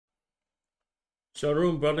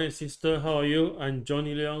Shalom, brother and sister. How are you? I'm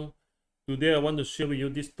Jony Leong. Today I want to share with you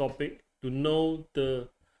this topic to know the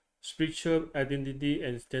spiritual identity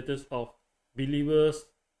and status of believers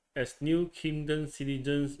as new kingdom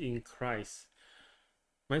citizens in Christ.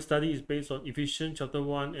 My study is based on Ephesians chapter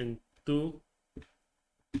 1 and 2.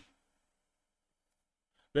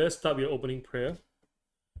 Let's start with opening prayer.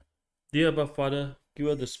 Dear Abba Father, give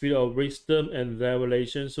us the spirit of wisdom and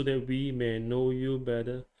revelation so that we may know you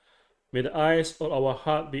better. May the eyes of our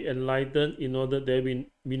heart be enlightened in order that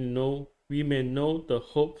we may know the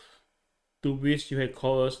hope to which you have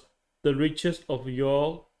called us, the riches of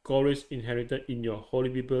your glorious inherited in your holy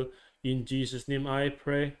people. In Jesus' name I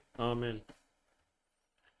pray. Amen.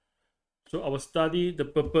 So our study, the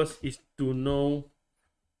purpose is to know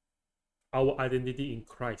our identity in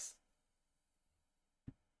Christ.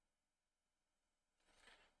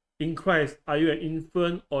 In Christ, are you an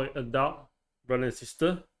infant or an adult, brother and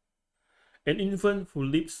sister? An infant who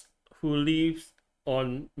lives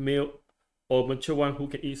on milk, or mature one who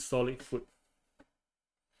can eat solid food.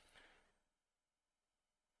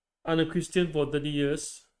 I'm a Christian for 30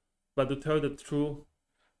 years, but to tell the truth,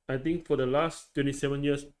 I think for the last 27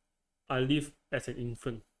 years, I live as an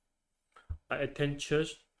infant. I attend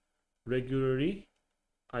church regularly.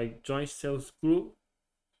 I join sales group,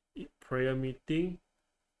 prayer meeting,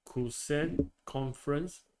 crusade,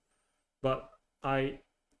 conference, but I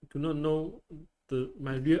do not know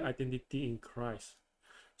my real identity in Christ.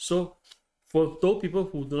 So for those people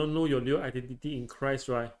who do not know your real identity in Christ,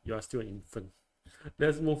 right, you are still an infant.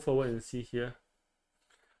 Let's move forward and see here.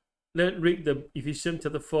 Let's read the Ephesians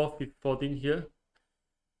chapter 4:14 here.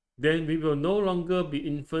 Then we will no longer be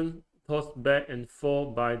infants tossed back and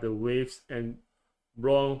forth by the waves and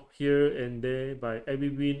blown here and there by every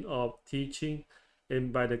wind of teaching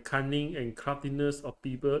and by the cunning and craftiness of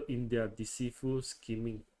people in their deceitful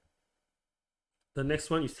scheming. The next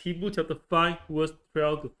one is Hebrews chapter 5, verse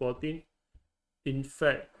 12 to 14. In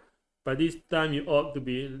fact, by this time you ought to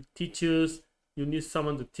be teachers. You need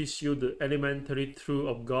someone to teach you the elementary truth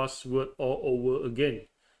of God's word all over again.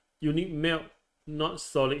 You need milk, not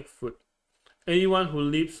solid food. Anyone who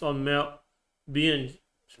lives on milk, being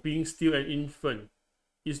still an infant,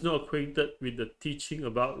 is not acquainted with the teaching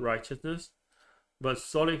about righteousness, but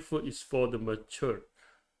solid food is for the mature,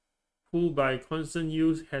 who by constant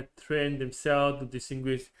use have trained themselves to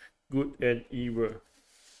distinguish good and evil.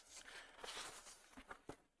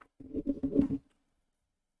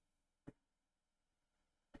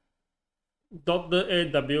 Dr.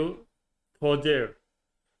 A.W. Tozer,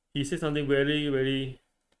 he said something very, very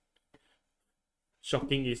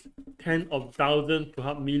shocking is tens of thousands,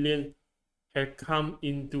 perhaps millions, have come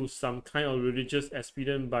into some kind of religious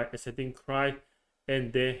experience by accepting Christ,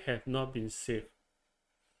 and they have not been saved.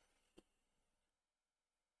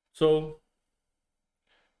 So,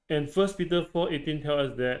 and 1 Peter 4:18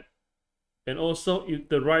 tells us that, and also if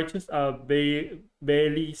the righteous are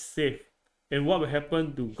barely saved, and what will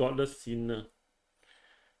happen to godless sinner?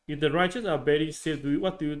 If the righteous are barely saved,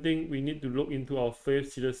 what do you think we need to look into our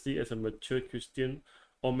faith seriously as a mature Christian,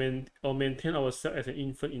 or maintain ourselves as an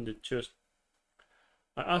infant in the church?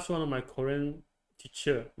 I asked one of my Korean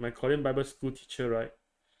teacher, my Korean Bible school teacher, right,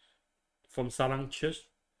 from Sarang Church.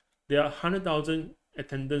 There are 100,000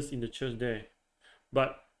 attendants in the church there,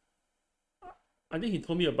 but I think he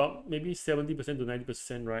told me about maybe 70% to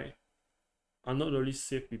 90%, right, are not really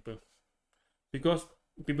saved people, because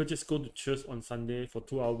people just go to church on Sunday for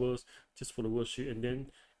 2 hours just for the worship, and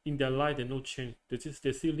then in their life there's no change. They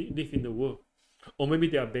still live in the world, or maybe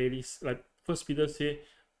they are barely, like First Peter say,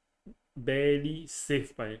 barely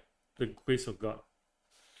saved by the grace of God.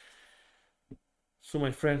 So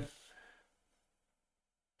my friend,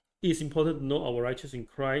 it is important to know our righteousness in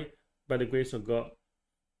Christ by the grace of God.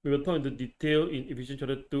 We will talk into detail in Ephesians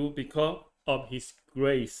chapter 2. Because of His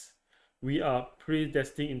grace, we are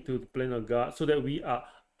predestined into the plan of God, so that we are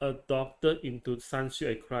adopted into sonship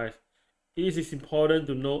at Christ. It is important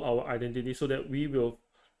to know our identity so that we will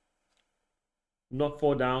not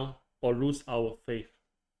fall down or lose our faith.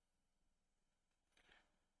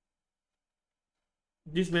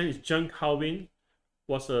 This man is John Calvin,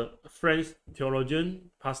 was a French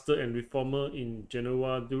theologian, pastor, and reformer in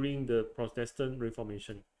Genoa during the Protestant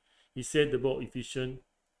Reformation. He said the book of Ephesians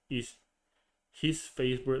is his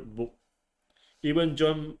favorite book. Even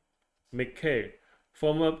John McKay,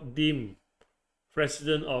 former dean,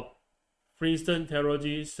 president of Princeton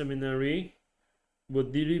Theology Seminary, was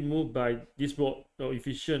deeply moved by this book of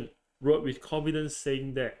Ephesians, wrote with confidence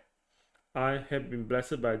saying that, I have been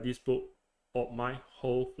blessed by this book of my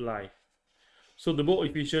whole life. So the book of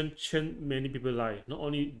Ephesians changed many people's lives. Not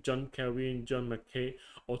only John Calvin, John Mackay,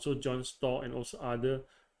 also John Stott, and also other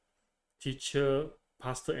teacher,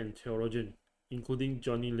 pastor, and theologian, including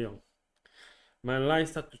Jony Leong. My life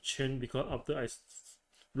started to change because after I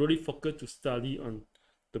really focused to study on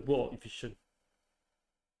the book of Ephesians.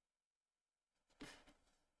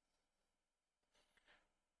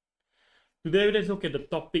 Today, let's look at the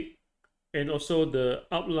topic and also the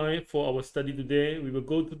outline for our study today. We will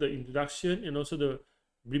go to the introduction and also the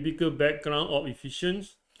biblical background of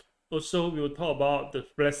Ephesians. Also, we will talk about the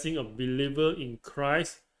blessing of believer in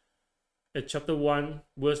Christ at chapter 1,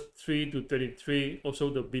 verse 3 to 33.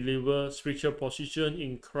 Also, the believer spiritual position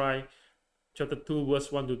in Christ, chapter 2,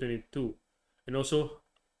 verse 1 to 22. And also,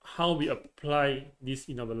 how we apply this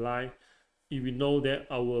in our life if we know that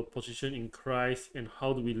our position in Christ, and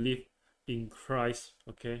how do we live in Christ.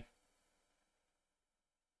 Okay.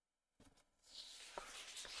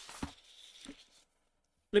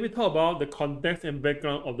 Let me talk about the context and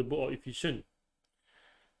background of the book of Ephesians.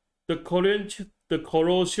 The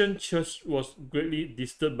Colossian church was greatly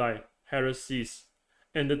disturbed by heresies,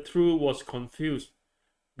 and the truth was confused.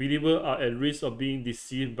 Believers are at risk of being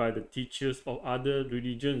deceived by the teachers of other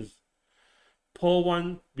religions. Paul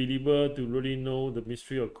wants believers to really know the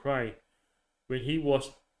mystery of Christ. When he was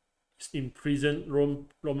in prison,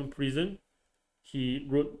 Roman prison, he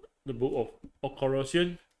wrote the book of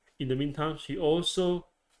Colossians. In the meantime, he also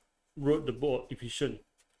wrote the book of Ephesians.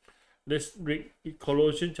 Let's read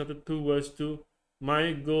Colossians chapter 2, verse 2.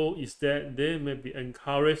 My goal is that they may be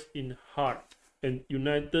encouraged in heart and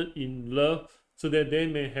united in love, so that they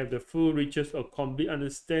may have the full riches of complete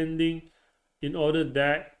understanding, in order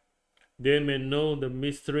that they may know the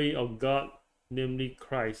mystery of God, namely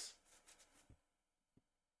Christ.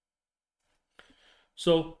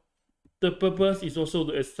 So the purpose is also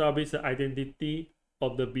to establish the identity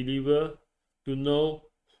of the believer, to know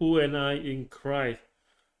who am I in Christ,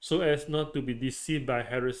 so as not to be deceived by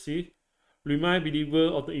heresy. Remind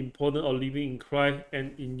believers of the importance of living in Christ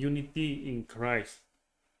and in unity in Christ.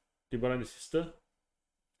 Dear brother and sister,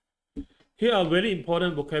 here are very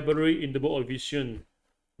important vocabulary in the book of Ephesians.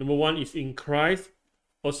 Number 1 is in Christ.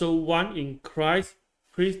 Also, 1 in Christ,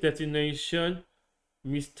 predestination,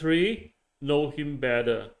 mystery, know him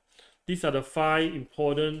better. These are the 5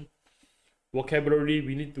 important vocabulary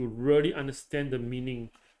we need to really understand the meaning,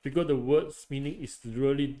 because the word's meaning is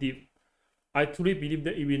really deep. I truly believe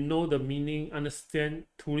that if we know the meaning, understand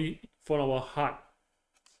truly from our heart,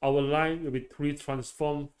 our life will be truly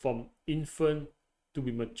transformed from infant to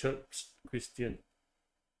be mature Christian.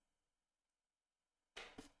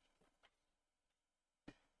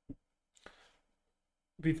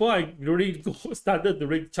 Before I really started to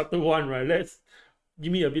read chapter 1, right, let's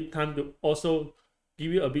give me a bit time to also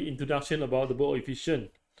give you a bit introduction about the book of Ephesians.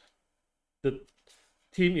 The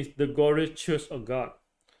theme is the glorious church of God.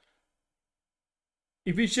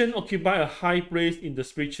 Ephesians occupy a high place in the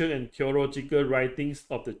spiritual and theological writings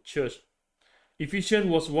of the church. Ephesians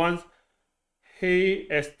was once hailed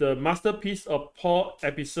as the masterpiece of Paul's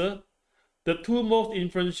epistle. The 2 most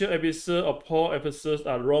influential epistles of Paul's epistles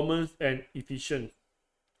are Romans and Ephesians.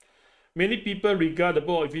 Many people regard the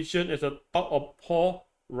book of Ephesians as the top of Paul's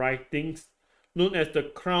writings, known as the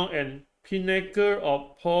crown and pinnacle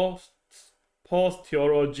of Paul's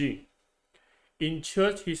theology. In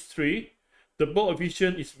church history, the book of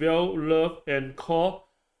Ephesians is well loved and called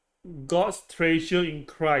God's treasure in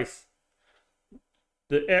Christ,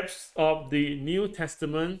 the apse of the New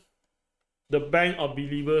Testament, the bank of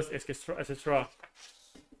believers, etc., etc.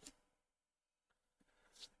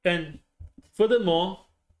 And furthermore,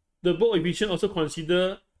 the book of Ephesians also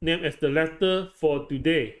considered named as the letter for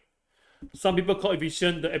today. Some people call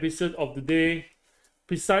Ephesians the episode of today,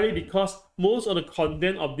 precisely because most of the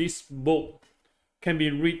content of this book can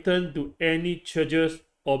be written to any churches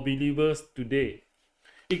or believers today.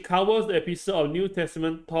 It covers the episode of New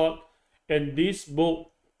Testament thought, and this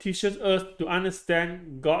book teaches us to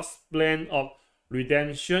understand God's plan of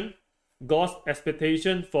redemption, God's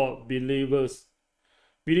expectation for believers.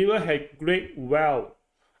 Believers have great wealth,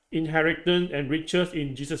 inheritance, and riches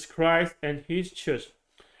in Jesus Christ and his church,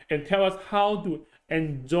 and tell us how to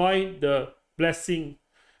enjoy the blessing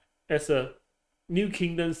as a new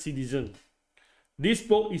kingdom citizen. This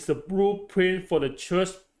book is a blueprint for the church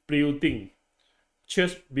building,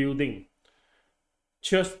 church planting.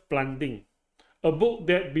 A book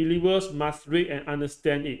that believers must read and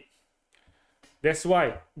understand it. That's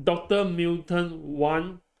why Dr. Milton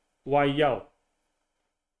Wen Wei Yao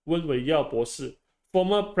博士,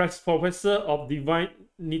 former professor of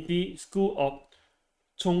Divinity School of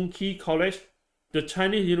Chongqing College, the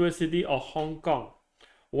Chinese University of Hong Kong,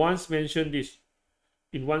 once mentioned this.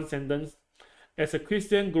 in one sentence. As a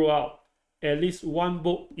Christian grow up, at least one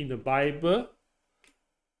book in the Bible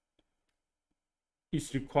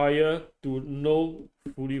is required to know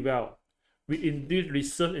fully well. We indeed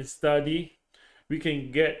research and study, we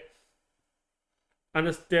can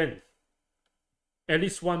understand at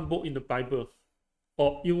least one book in the Bible,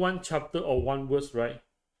 or in one chapter or one verse, right?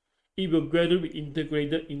 It will gradually be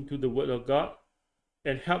integrated into the Word of God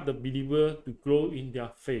and help the believer to grow in their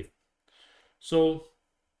faith. So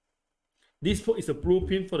this book is a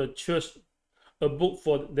blueprint for the church, a book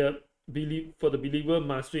for the believer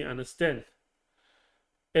mastery and understand.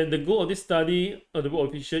 And the goal of this study of the book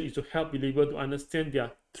of Ephesians is to help believers to understand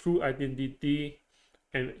their true identity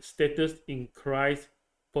and status in Christ,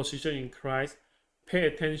 position in Christ, pay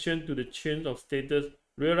attention to the change of status,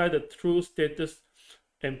 realize the true status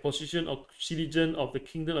and position of citizen of the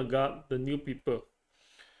kingdom of God, the new people.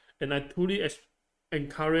 And I truly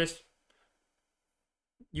encourage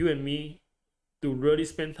you and me to really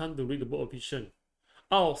spend time to read the book of Ephesians.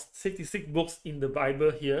 Out of 66 books in the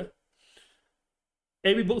Bible here,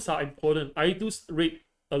 every books are important. I do read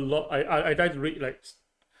a lot. I like to read like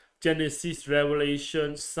Genesis,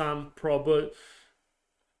 Revelation, Psalm, Proverbs,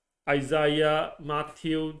 Isaiah,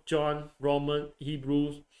 Matthew, John, Romans,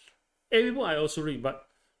 Hebrews. Every book I also read. But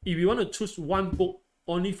if you want to choose one book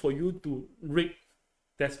only for you to read,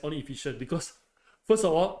 that's only Ephesians. Because first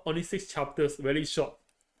of all, only 6 chapters, very short.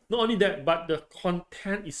 Not only that, but the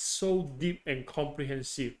content is so deep and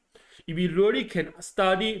comprehensive. If you really can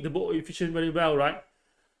study the book of Ephesians very well, right,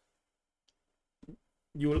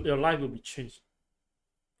 your life will be changed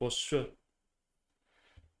for sure.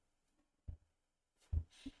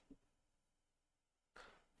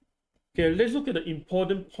 Okay, let's look at the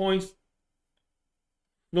important points.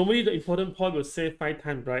 Normally, the important point will say 5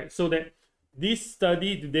 times, right? So that this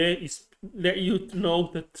study today is let you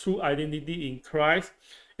know the true identity in Christ,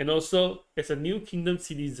 and also as a new kingdom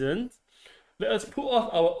citizen, let us put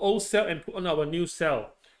off our old self and put on our new self.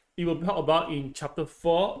 It will talk about in chapter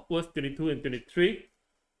 4, verse 22 and 23.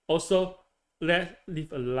 Also, let's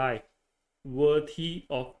live a life worthy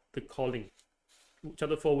of the calling.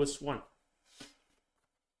 Chapter 4, verse 1.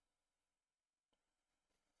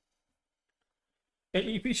 And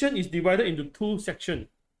Ephesians is divided into 2 sections.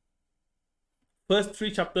 First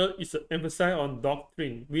 3 chapters is an emphasis on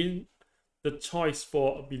doctrine, meaning the choice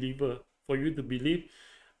for a believer, for you to believe,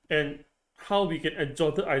 and how we can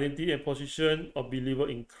enjoy the identity and position of believer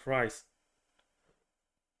in Christ.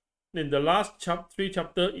 Then the last 3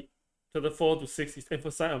 chapters, chapter 4 to 6, is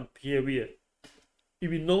emphasized on behavior. If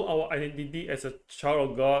we know our identity as a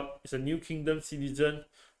child of God, as a new kingdom citizen,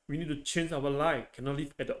 we need to change our life. Cannot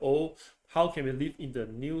live at the old. How can we live in the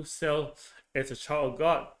new self as a child of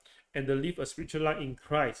God and to live a spiritual life in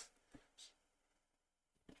Christ?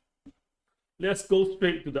 Let's go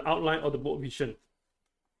straight to the outline of the book of Ephesians.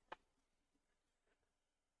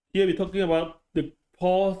 Here we're talking about the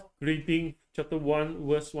Paul's greeting, chapter 1,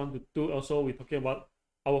 verse 1 to 2. Also, we're talking about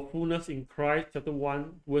our fullness in Christ, chapter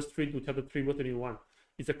 1, verse 3 to chapter 3, verse 21.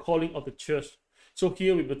 It's a calling of the church. So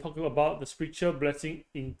here we were talking about the spiritual blessing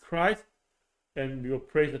in Christ, and we will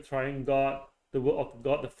praise the triune God, the word of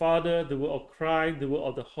God the Father, the word of Christ, the word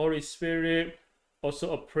of the Holy Spirit,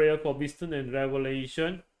 also a prayer for wisdom and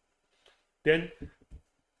revelation. Then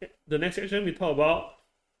the next section we talk about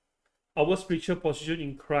our spiritual position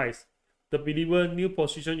in Christ, the believer new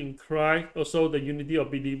position in Christ, also the unity of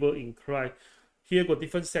believer in Christ. Here got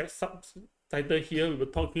different subtitle here. We were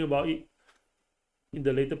talking about it in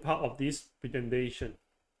the later part of this presentation.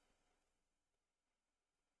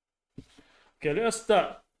 Okay, let us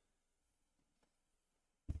start.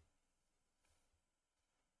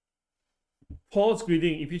 Paul's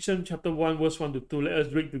greeting, Ephesians chapter 1, verse 1 to 2. Let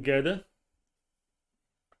us read together.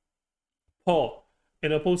 Paul,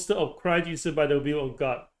 an apostle of Christ Jesus by the will of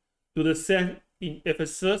God, to the saints in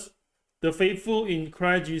Ephesus, the faithful in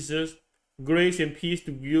Christ Jesus, grace and peace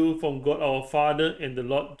to you from God our Father and the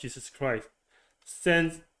Lord Jesus Christ.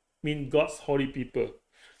 Saints mean God's holy people.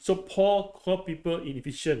 So Paul called people in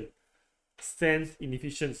Ephesians saints in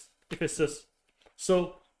Ephesus.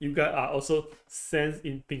 So you guys are also saints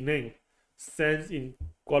in Penang, saints in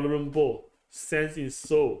Kuala Lumpur, saints in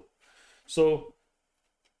Seoul. So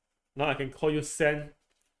now I can call you Saint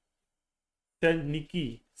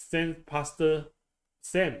Nikki, Saint Pastor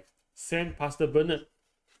Sam, Saint Pastor Bernard.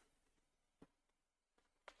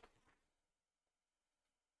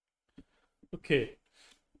 Okay,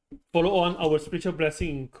 follow on our spiritual blessing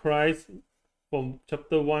in Christ from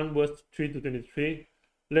chapter 1, verse 3 to 23.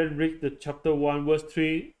 Let's read the chapter 1, verse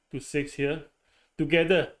 3 to 6 here.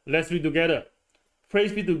 Together, let's read together.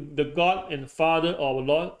 Praise be to the God and Father of our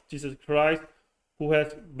Lord Jesus Christ, who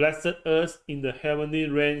has blessed us in the heavenly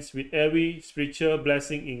realms with every spiritual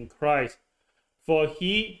blessing in Christ. For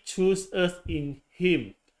he chose us in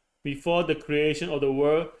him before the creation of the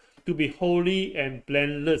world to be holy and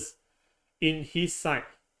blameless in his sight.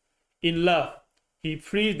 In love, he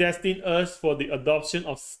predestined us for the adoption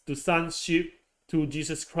to sonship through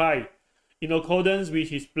Jesus Christ, in accordance with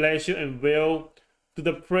his pleasure and will, to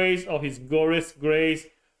the praise of his glorious grace,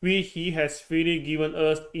 which he has freely given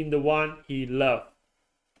us in the one he loved.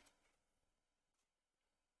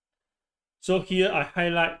 So here I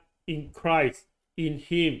highlight in Christ, in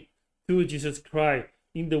him, through Jesus Christ,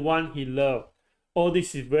 in the one he loved. All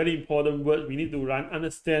this is very important word we need to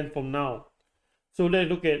understand from now. So let's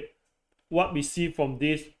look at what we see from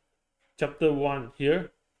this chapter 1 here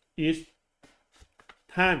is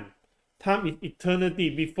time. Time is eternity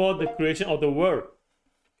before the creation of the world.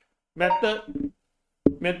 Method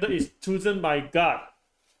is chosen by God.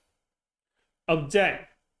 Object,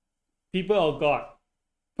 people of God.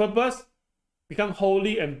 Purpose, become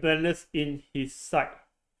holy and blameless in his sight.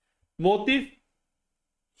 Motive,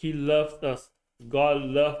 he loves us. God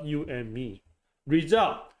loves you and me.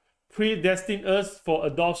 Result, predestined us for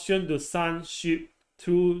adoption to sonship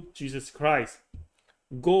through Jesus Christ.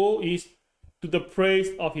 Goal is to the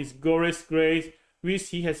praise of his glorious grace, which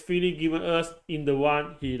he has freely given us in the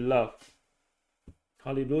one he loved.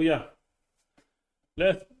 Hallelujah.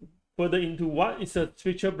 Let's further into what is a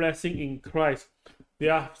spiritual blessing in Christ.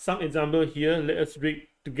 There are some examples here. Let us read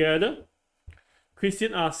together.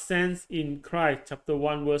 Christians are saints in Christ, chapter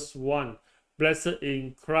 1, verse 1. Blessed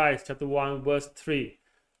in Christ, chapter 1, verse 3.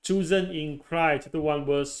 Chosen in Christ, chapter 1,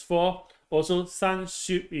 verse 4. Also,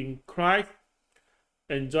 sonship in Christ.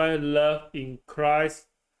 Enjoy love in Christ.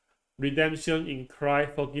 Redemption in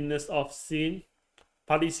Christ. Forgiveness of sin.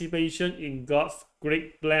 Participation in God's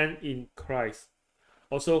great plan in Christ.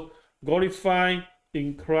 Also, glorified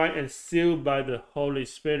in Christ and sealed by the Holy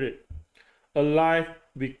Spirit. Alive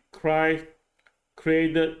with Christ.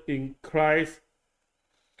 Created in Christ.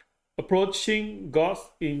 Approaching God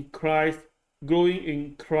in Christ. Growing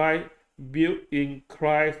in Christ. Built in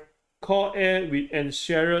Christ. Co-heir with and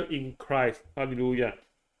sharer in Christ. Hallelujah.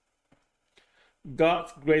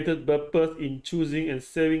 God's greatest purpose in choosing and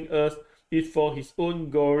saving us is for his own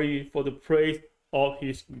glory, for the praise of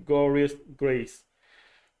his glorious grace.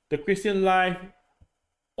 The Christian life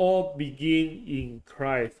all begin in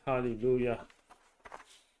Christ. Hallelujah.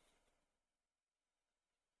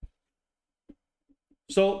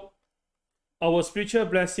 So, our spiritual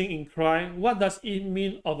blessing in Christ, what does it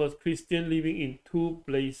mean of a Christian living in two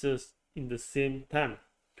places in the same time?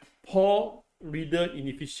 Paul, reader in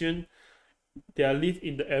Ephesians, they are live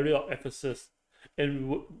in the area of Ephesus and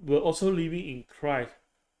were also living in Christ.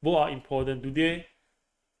 Both are important. Today,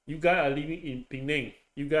 you guys are living in Penang.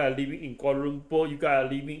 You guys are living in Kuala Lumpur. You guys are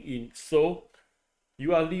living in Seoul.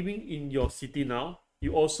 You are living in your city now.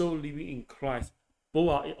 You also living in Christ. Both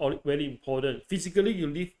are very important. Physically, you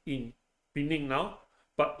live in Penang now,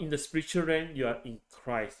 but in the spiritual realm, you are in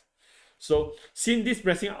Christ. So, since these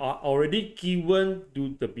blessings are already given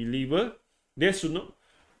to the believer, they should not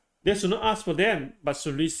ask for them, but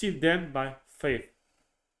should receive them by faith.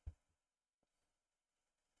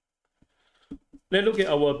 Let's look at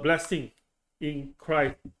our blessing in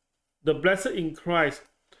Christ. The blessed in Christ.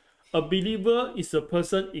 A believer is a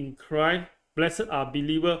person in Christ. Blessed are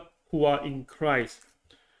believers who are in Christ.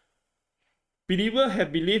 Believers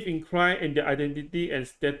have believed in Christ and their identity and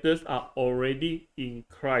status are already in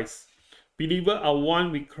Christ. Believers are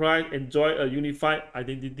one with Christ, enjoy a unified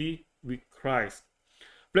identity with Christ.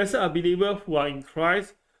 Blessed are believers who are in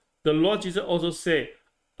Christ. The Lord Jesus also said,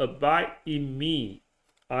 abide in me,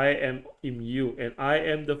 I am in you, and I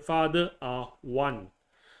am the Father are one.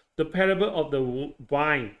 The parable of the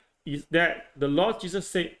vine is that the Lord Jesus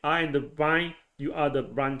said, I am the vine, you are the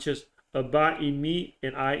branches. Abide in me,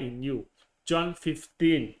 and I in you. John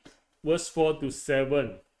 15, verse 4 to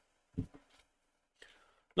 7.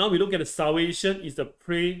 Now we look at the salvation is the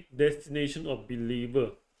predestination of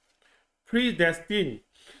believer. Predestined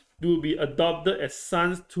to be adopted as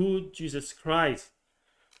sons to Jesus Christ.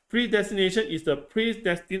 Predestination is the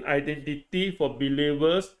predestined identity for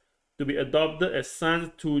believers to be adopted as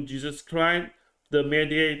sons to Jesus Christ, the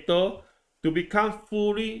mediator, to become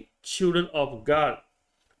fully children of God.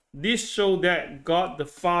 This shows that God the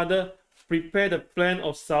Father prepared the plan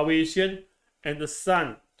of salvation and the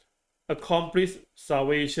Son accomplished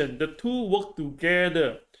salvation. The two work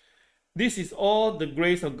together. This is all the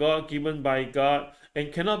grace of God given by God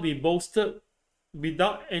and cannot be boasted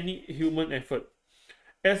without any human effort.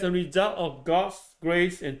 As a result of God's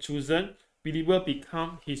grace and chosen, believers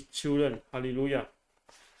become his children. Hallelujah.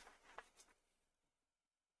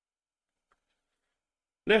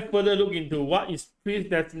 Let's further look into what is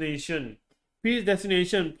predestination.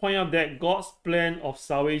 Predestination point out that God's plan of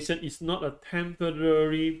salvation is not a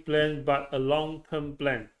temporary plan but a long-term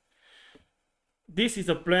plan. This is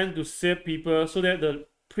a plan to save people, so that the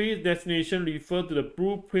predestination refers to the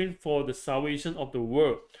blueprint for the salvation of the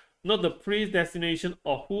world, not the predestination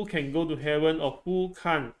of who can go to heaven or who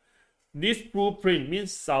can't. This blueprint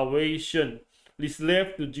means salvation is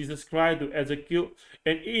left to Jesus Christ to execute,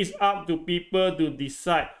 and it is up to people to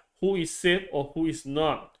decide who is saved or who is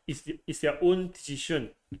not. It's their own decision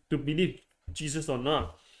to believe Jesus or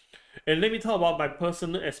not. And let me talk about my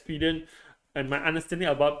personal experience and my understanding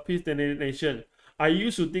about predestination. I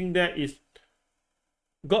used to think that is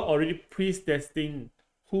God already predestined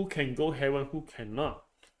who can go heaven, who cannot.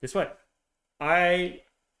 That's why I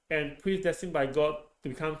am predestined by God to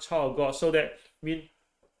become child of God, so that mean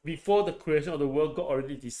before the creation of the world, God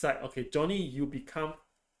already decide, okay, Jony, you become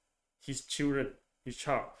his children, his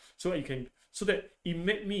child. So that it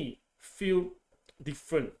made me feel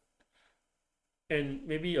different and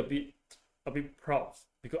maybe a bit proud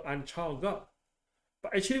because I'm child of God.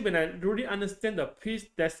 But actually, when I really understand the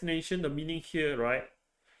predestination, the meaning here, right?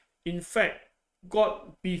 In fact,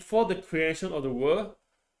 God, before the creation of the world,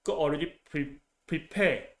 God already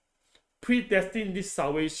predestined this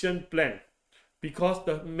salvation plan, because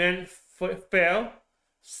the man fell,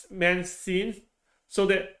 man sinned, so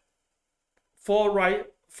that fall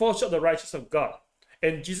short of the righteousness of God.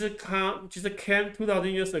 And Jesus came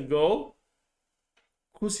 2,000 years ago,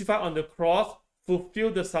 crucified on the cross,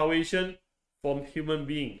 fulfilled the salvation from human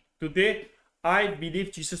being. Today, I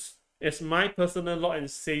believe Jesus as my personal Lord and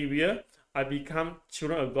Savior. I become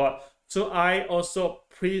children of God. So I also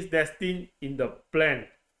predestined in the plan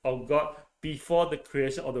of God before the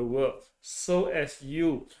creation of the world. So as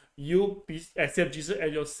you accept Jesus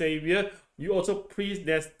as your Savior, you also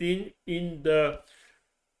predestined in the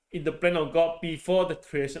plan of God before the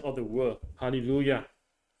creation of the world. Hallelujah.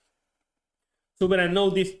 So when I know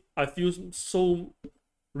this, I feel so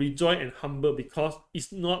rejoiced and humble, because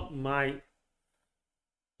it's not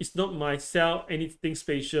myself, anything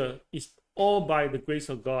special. It's all by the grace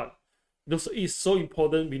of God. It's so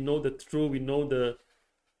important we know the truth, we know the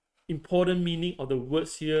important meaning of the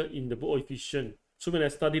words here in the book of Ephesians. So when I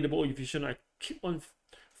study the book of Ephesians, I keep on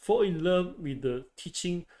fall in love with the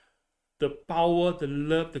teaching, the power, the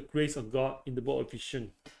love, the grace of God in the book of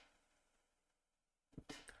Ephesians.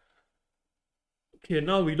 Okay,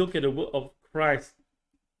 now we look at the word of Christ.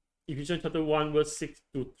 Ephesians chapter 1, verse 6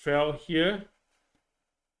 to 12 here.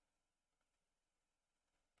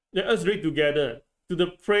 Let us read together. To the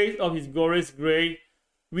praise of his glorious grace,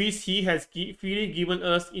 which he has freely given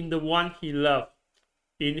us in the one he loved.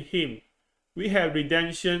 In him, we have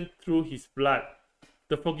redemption through his blood,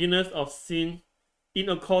 the forgiveness of sin, in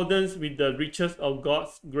accordance with the riches of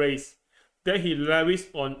God's grace that he lavished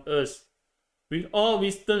on us. With all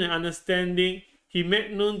wisdom and understanding, he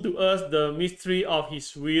made known to us the mystery of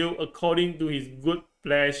his will according to his good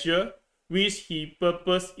pleasure, which he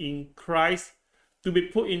purposed in Christ to be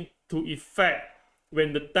put into effect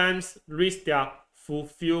when the times reach their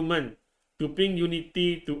fulfillment, to bring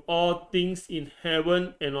unity to all things in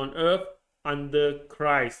heaven and on earth under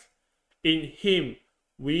Christ. In him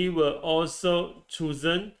we were also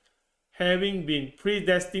chosen, having been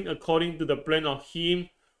predestined according to the plan of him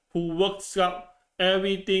who works out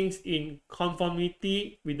everything in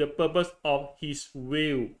conformity with the purpose of his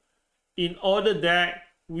will, in order that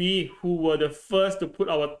we who were the first to put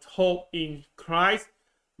our hope in Christ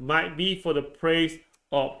might be for the praise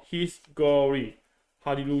of his glory.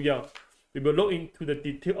 Hallelujah. We will look into the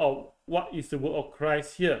detail of what is the word of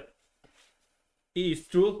Christ here. It is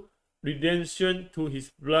true redemption to his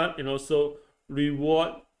blood, and also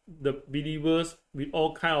reward the believers with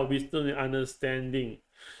all kind of wisdom and understanding.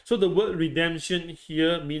 So the word redemption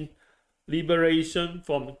here means liberation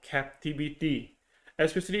from captivity,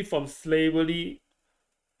 especially from slavery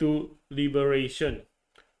to liberation.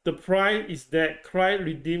 The price is that Christ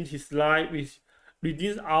redeemed his life, which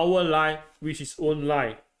redeems our life with his own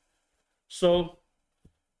life. So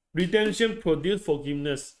redemption produces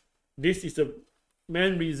forgiveness. This is the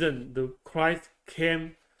main reason the Christ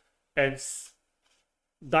came and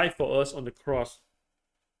died for us on the cross,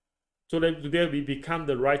 so that today we become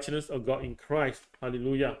the righteousness of God in Christ.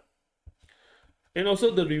 Hallelujah. And also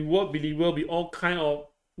the reward believer with all kind of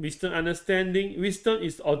wisdom understanding. Wisdom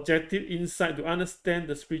is objective insight to understand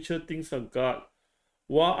the spiritual things of God,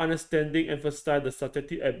 while understanding emphasizes the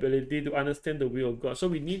subjective ability to understand the will of God. So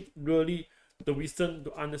we need really the wisdom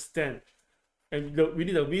to understand, and we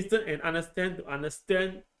need the wisdom and understand to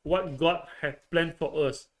understand what God has planned for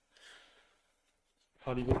us.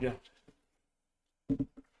 Hallelujah.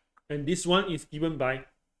 And this one is given by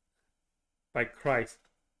Christ,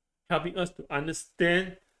 helping us to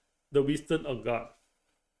understand the wisdom of God.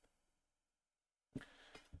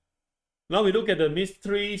 Now we look at the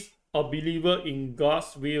mysteries of believer in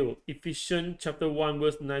God's will. Ephesians chapter 1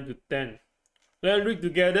 verse 9 to 10. Let's read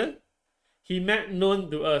together. He made known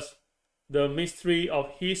to us the mystery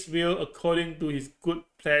of his will according to his good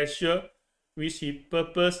pleasure, which he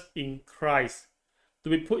purposed in Christ, to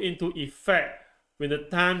be put into effect when the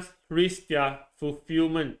times reach their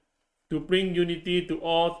fulfillment, to bring unity to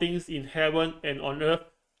all things in heaven and on earth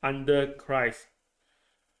under Christ.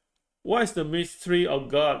 What is the mystery of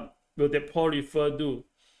God that Paul referred to?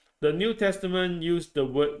 The New Testament used the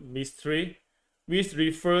word mystery, which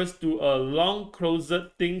refers to a long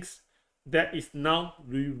closet things that is now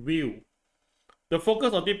revealed. The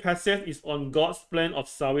focus of this passage is on God's plan of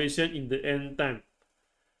salvation in the end time.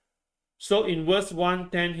 So in verse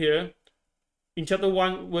 1:10 here, in chapter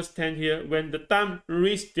 1 verse 10 here, when the time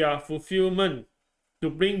reached their fulfillment, to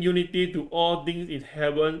bring unity to all things in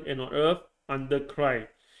heaven and on earth under Christ,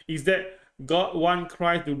 is that God wants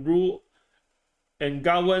Christ to rule and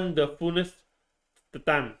govern the fullness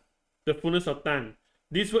of time.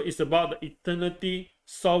 This word is about the eternity,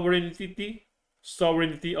 sovereignty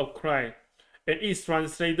of Christ, and is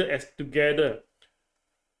translated as together.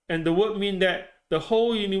 And the word means that the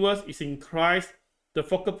whole universe is in Christ, the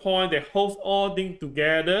focal point that holds all things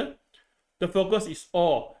together. The focus is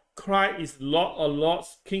all. Christ is Lord of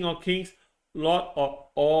lords, King of kings, Lord of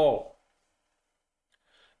all.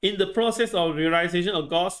 In the process of realization of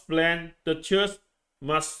God's plan, the church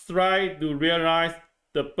must strive to realize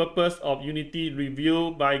the purpose of unity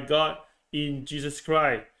revealed by God in Jesus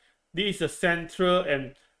Christ. This is the central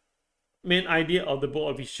and main idea of the book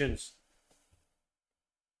of Ephesians.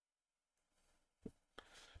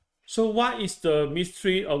 So what is the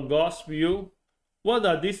mystery of God's will? What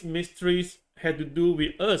do these mysteries have to do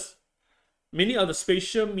with us? Many of the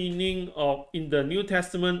special meaning in the New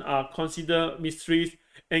Testament are considered mysteries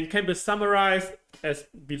and can be summarized as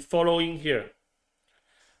the following here.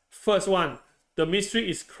 First one, the mystery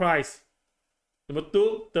is Christ. Number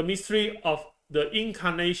two, the mystery of the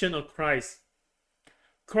incarnation of Christ.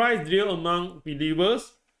 Christ dwells among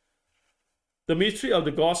believers. The mystery of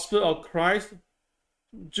the gospel of Christ.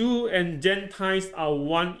 Jews and Gentiles are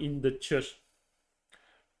one in the church.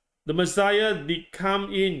 The Messiah did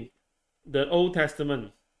come in the Old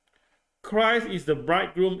Testament. Christ is the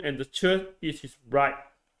bridegroom and the church is his bride.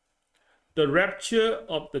 The rapture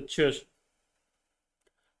of the church.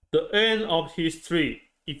 The end of history.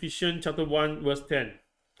 Ephesians chapter 1 verse 10.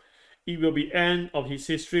 It will be end of his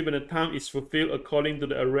history when the time is fulfilled according to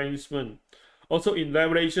the arrangement. Also in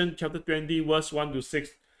Revelation chapter 20 verse 1 to 6.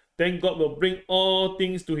 Then God will bring all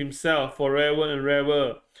things to himself forever and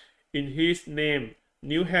ever. In his name,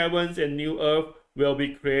 new heavens and new earth will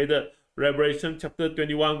be created. Revelation chapter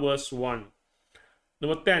 21 verse 1.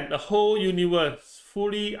 Number 10, the whole universe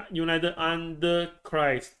fully united under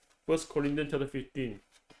Christ. 1 Corinthians chapter 15.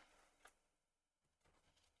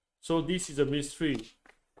 So this is a mystery.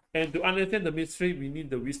 And to understand the mystery, we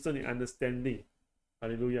need the wisdom and understanding.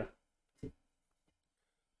 Hallelujah.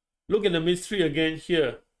 Look at the mystery again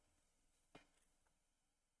here.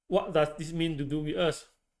 What does this mean to do with us?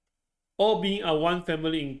 All being are one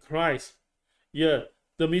family in Christ. Yeah,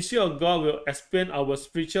 the mystery of God will expand our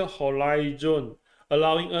spiritual horizon,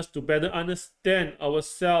 allowing us to better understand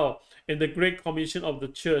ourselves and the great commission of the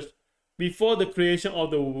church. Before the creation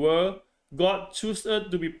of the world, God chose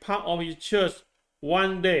us to be part of his church.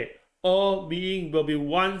 One day, all beings will be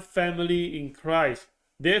one family in Christ.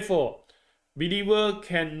 Therefore, believers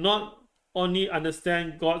can not only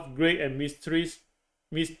understand God's great and mysterious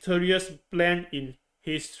plan in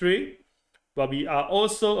history, but we are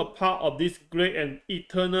also a part of this great and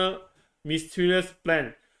eternal mysterious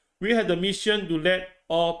plan. We have the mission to let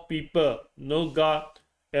all people know God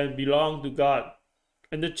and belong to God.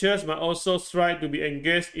 And the church must also strive to be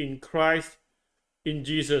engaged in Christ, in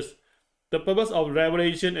Jesus. The purpose of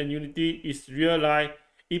revelation and unity is realized.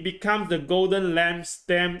 It becomes the golden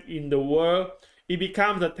lampstand in the world. It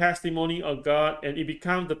becomes the testimony of God, and it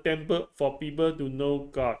becomes the temple for people to know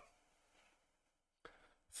God.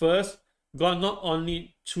 First, God not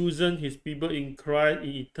only chosen his people in Christ in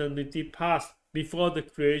eternity past, before the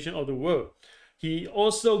creation of the world, he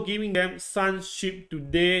also giving them sonship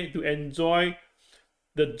today to enjoy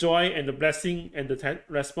the joy and the blessing and the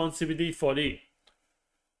responsibility for it.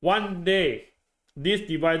 One day, this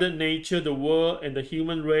divided nature, the world and the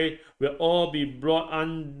human race will all be brought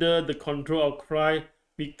under the control of Christ,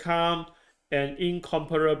 become an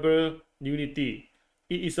incomparable unity.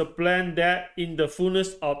 It is a plan that in the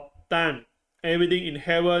fullness of time, everything in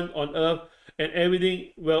heaven, on earth, and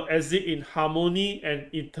everything will exist in harmony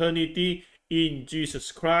and eternity in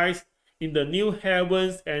Jesus Christ, in the new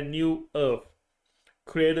heavens and new earth,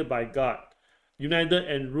 created by God, united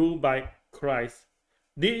and ruled by Christ.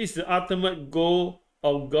 This is the ultimate goal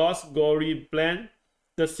of God's glory plan.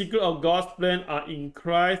 The secrets of God's plan are in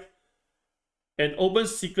Christ, an open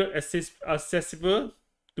secret accessible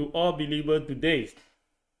to all believers today.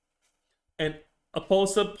 And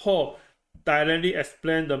Apostle Paul directly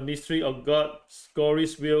explained the mystery of God's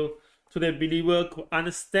glorious will so that believers could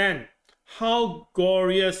understand how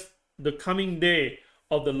glorious the coming day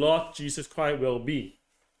of the Lord Jesus Christ will be.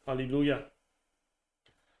 Hallelujah.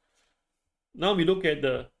 Now we look at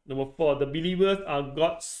the number 4. The believers are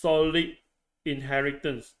God's solid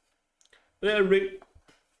inheritance. Let's read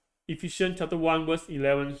Ephesians chapter 1 verse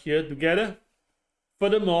 11 here together.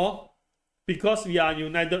 Furthermore, because we are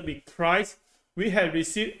united with Christ, we have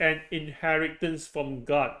received an inheritance from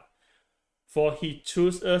God. For he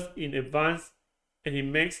chose us in advance and he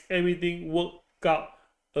makes everything work out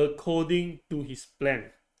according to his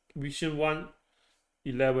plan. Ephesians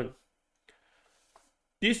 1:11.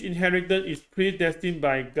 This inheritance is predestined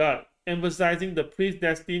by God, emphasizing the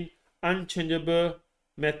predestined, unchangeable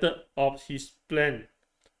method of his plan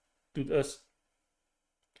to us.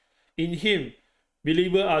 In him,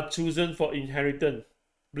 believers are chosen for inheritance.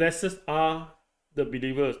 Blessed are the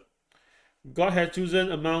believers. God has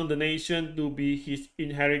chosen among the nations to be his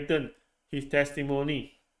inheritance, his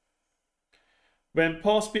testimony. When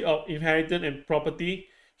Paul speaks of inheritance and property,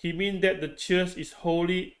 he means that the church is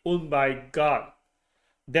wholly owned by God.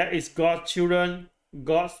 That is God's children,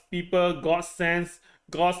 God's people, God's saints,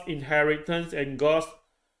 God's inheritance, and God's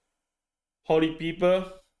holy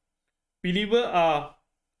people. Believers are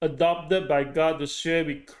adopted by God to share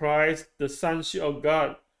with Christ the sonship of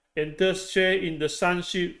God, and thus share in the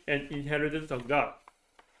sonship and inheritance of God.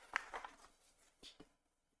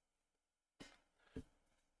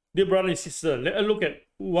 Dear brothers and sisters, let us look at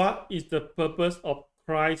what is the purpose of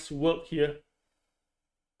Christ's work here.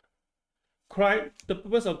 The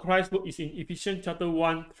purpose of Christ's work is in Ephesians chapter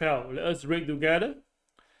 1:12. Let us read together.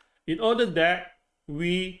 In order that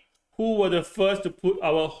we who were the first to put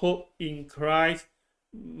our hope in Christ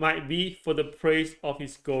might be for the praise of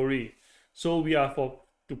his glory. So we are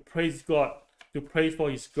to praise God, to praise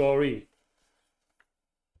for his glory.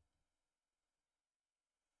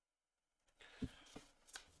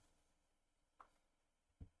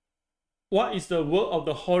 What is the work of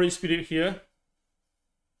the Holy Spirit here?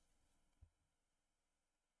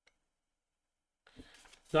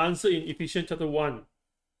 The answer in Ephesians chapter 1,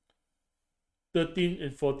 13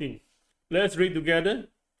 and 14. Let's read together.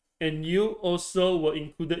 And you also were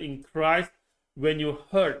included in Christ when you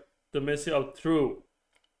heard the message of truth,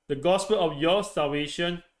 the gospel of your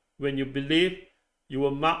salvation. When you believed, you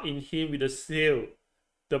were marked in him with a seal,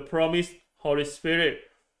 the promised Holy Spirit,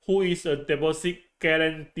 who is a deposit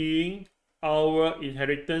guaranteeing our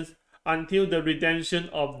inheritance until the redemption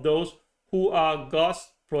of those who are God's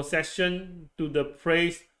possession to the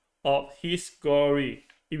praise of his glory.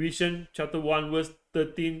 Ephesians chapter 1 verse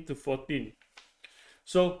 13 to 14.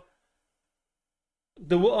 So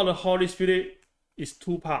the work of the Holy Spirit is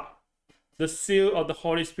two parts. The seal of the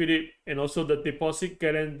Holy Spirit and also the deposit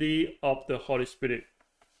guarantee of the Holy Spirit.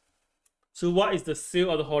 So what is the seal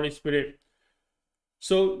of the Holy Spirit?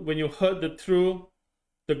 So when you heard the truth,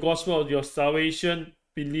 the gospel of your salvation,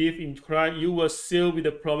 believe in Christ, you were sealed with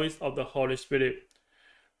the promise of the Holy Spirit.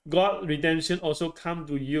 God's redemption also come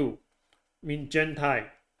to you, mean Gentile.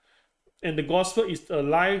 And the gospel is a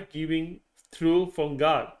life-giving truth from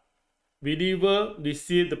God. Believers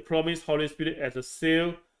receive the promised Holy Spirit as a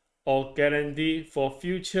seal or guarantee for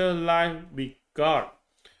future life with God.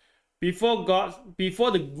 Before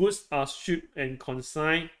the goods are shipped and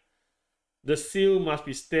consigned, the seal must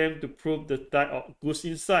be stamped to prove the type of goods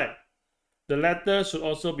inside. The letter should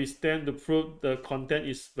also be stamped to prove the content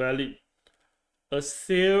is valid. A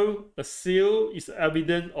seal is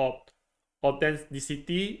evidence of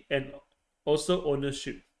authenticity and also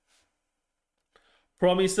ownership.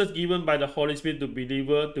 Promises given by the Holy Spirit to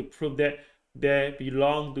believers to prove that they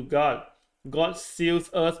belong to God. God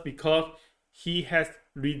seals us because he has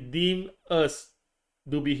redeemed us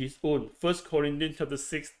to be his own. 1 Corinthians chapter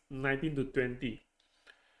 6, 19 to 20.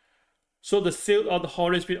 So the seal of the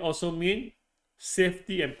Holy Spirit also means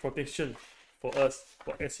safety and protection for us,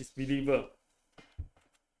 as his believer.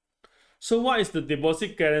 So what is the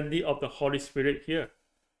deposit guarantee of the Holy Spirit here?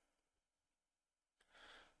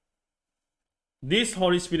 This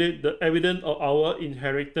Holy Spirit, the evidence of our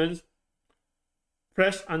inheritance,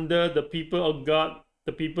 placed under the people of God,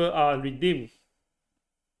 the people are redeemed.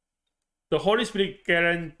 The Holy Spirit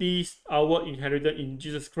guarantees our inheritance in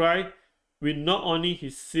Jesus Christ with not only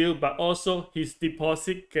his seal but also his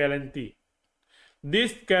deposit guarantee.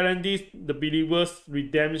 This guarantees the believer's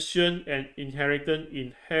redemption and inheritance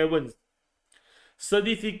in heaven.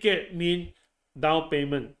 Certificate means down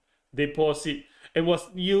payment, deposit, and was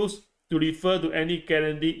used to refer to any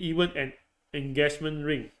guarantee, even an engagement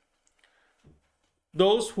ring.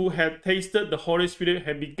 Those who have tasted the Holy Spirit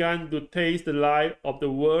have begun to taste the life of the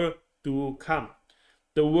world to come.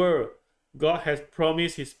 The world God has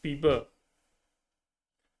promised his people.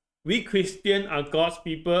 We Christians are God's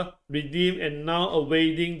people, redeemed and now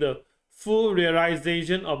awaiting the full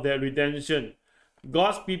realization of their redemption.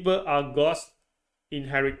 God's people are God's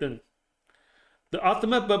inheritance. The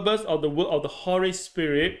ultimate purpose of the work of the Holy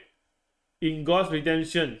Spirit in God's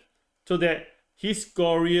redemption, so that his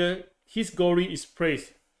glory is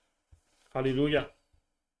praised. Hallelujah.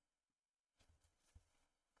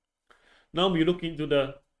 Now we look into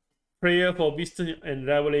the prayer for wisdom and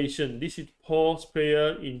revelation. This is Paul's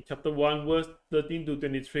prayer in chapter 1, verse 13 to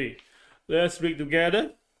 23. Let's read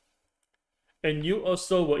together. And you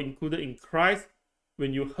also were included in Christ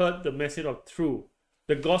when you heard the message of truth,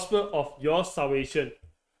 the gospel of your salvation.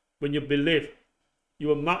 When you believe, you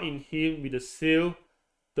were marked in him with the seal,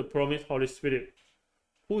 the promised Holy Spirit,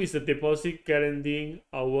 who is the deposit guaranteeing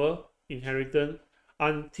our inheritance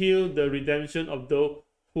until the redemption of those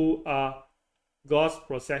who are God's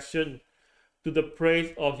possession, to the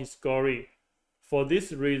praise of his glory. For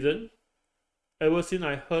this reason, ever since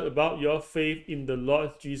I heard about your faith in the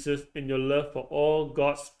Lord Jesus and your love for all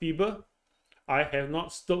God's people, I have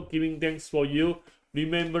not stopped giving thanks for you,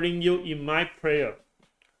 remembering you in my prayer.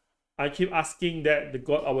 I keep asking that the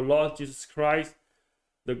God our Lord Jesus Christ,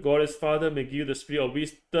 the glorious Father, may give you the spirit of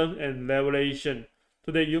wisdom and revelation,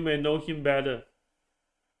 so that you may know him better.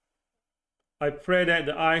 I pray that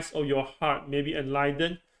the eyes of your heart may be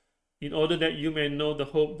enlightened, in order that you may know the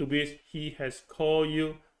hope to which he has called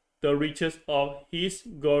you, the riches of his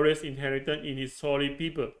glorious inheritance in his holy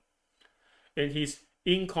people, and his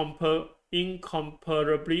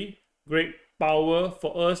incomparably great power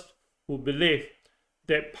for us who believe.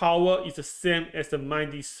 That power is the same as the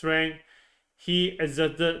mighty strength he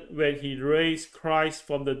exerted when he raised Christ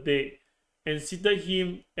from the dead and seated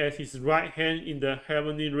him at his right hand in the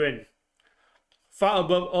heavenly realm, far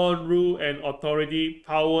above all rule and authority,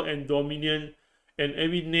 power and dominion, and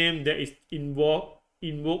every name that is invoked,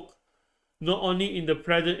 not only in the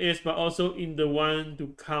present age but also in the one to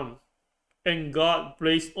come. And God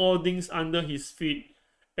placed all things under his feet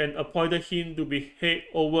and appointed him to be head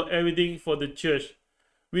over everything for the church,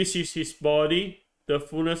 which is his body, the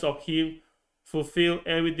fullness of him, fulfill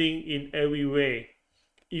everything in every way.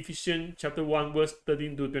 Ephesians chapter 1, verse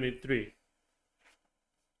 13 to 23.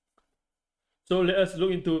 So let us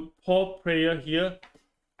look into Paul's prayer here.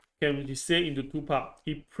 Can be said into two parts.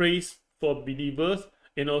 He prays for believers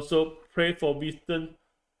and also pray for wisdom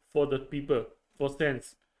for the people, for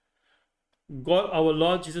saints. God our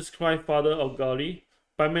Lord Jesus Christ, Father of glory,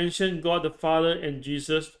 by mentioning God the Father and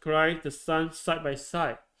Jesus Christ the Son side by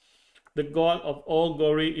side. The God of all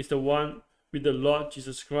glory is the one with the Lord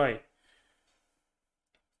Jesus Christ.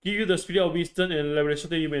 Give you the spirit of wisdom and revelation, so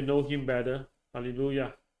that you may know him better.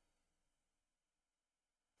 Hallelujah.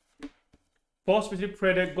 Paul specifically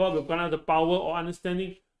prayed that God will grant us the power or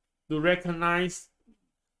understanding to recognize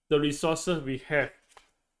the resources we have.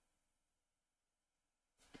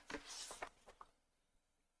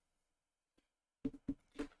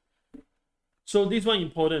 So this one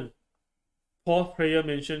important. Paul's prayer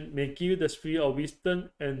mentioned, may give you the spirit of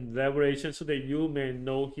wisdom and revelation, so that you may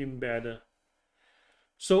know him better.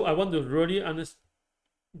 So I want to really understand.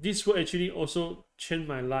 This will actually also change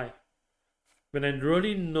my life. When I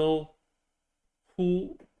really know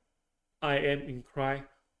who I am in Christ,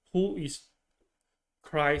 who is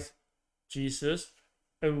Christ Jesus,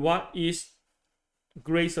 and what is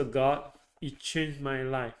grace of God, it changed my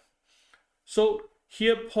life. So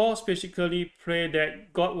here Paul specifically prayed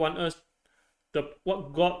that God wants us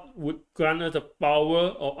what God would grant us the power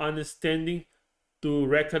or understanding to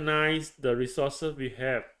recognize the resources we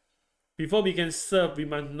have. Before we can serve, we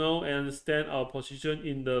must know and understand our position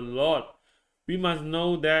in the Lord. We must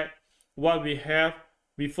know that what we have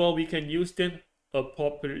before we can use them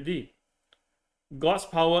appropriately. God's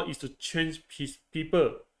power is to change his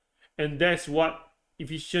people, and that's what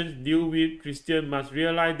Ephesians deal with. Christians must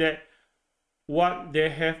realize that what they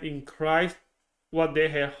have in Christ, what they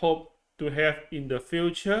have hope to have in the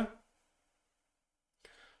future.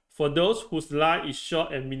 For those whose life is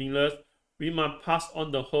short and meaningless, we must pass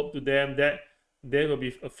on the hope to them that there will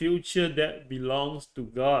be a future that belongs to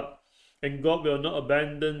God, and God will not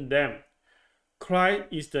abandon them. Christ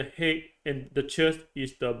is the head and the church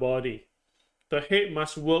is the body. The head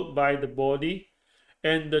must work by the body,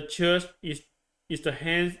 and the church is the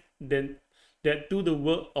hands that do the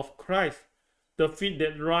work of Christ, the feet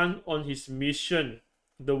that run on his mission,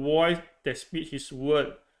 the voice that speaks his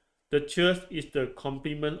word. The church is the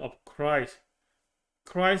complement of Christ.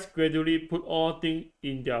 Christ gradually put all things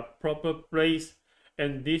in their proper place,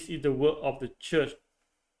 and this is the work of the church.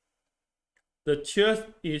 The church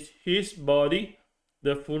is his body,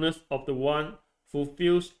 the fullness of the one who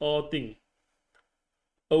fills all things.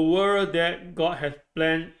 A world that God has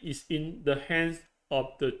planned is in the hands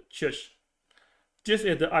of the church. Just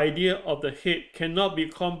as the idea of the head cannot be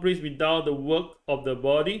accomplished without the work of the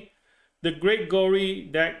body, the great glory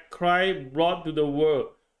that Christ brought to the world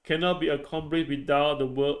cannot be accomplished without the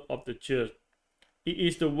work of the church. It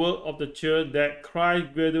is the work of the church that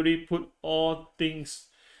Christ gradually put all things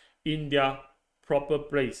in their proper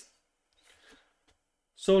place.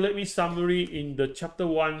 So let me summary in the chapter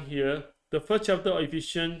 1 here. The first chapter of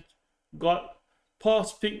Ephesians, Paul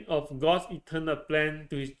speaks of God's eternal plan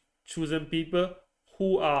to his chosen people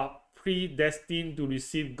who are predestined to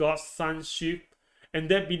receive God's sonship, and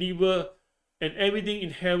that believer and everything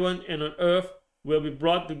in heaven and on earth will be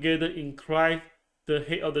brought together in Christ, the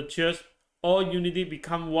head of the church. All unity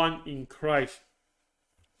become one in Christ.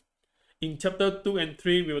 In chapter 2 and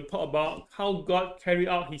 3, we will talk about how God carried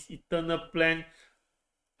out his eternal plan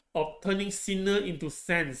of turning sinners into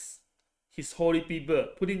saints, his holy people,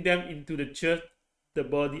 putting them into the church, the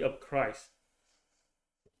body of Christ.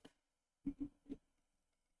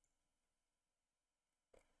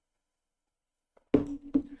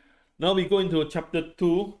 Now we go into chapter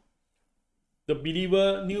 2, the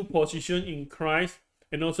believer new position in Christ,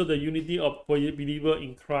 and also the unity of believer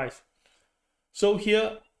in Christ. So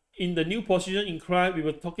here in the new position in Christ, we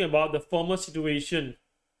were talking about the former situation,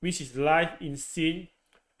 which is life in sin,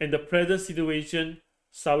 and the present situation,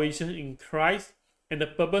 salvation in Christ, and the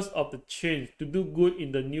purpose of the change to do good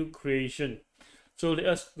in the new creation. So let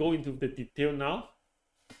us go into the detail now.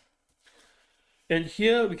 And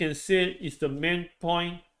here we can say is the main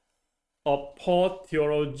point of Paul's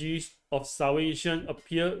theologies of salvation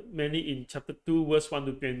appear mainly in chapter 2, verse 1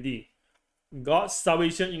 to 20. God's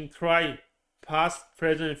salvation in Christ, past,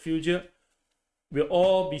 present, and future, will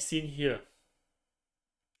all be seen here.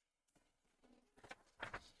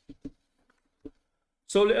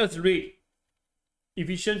 So let us read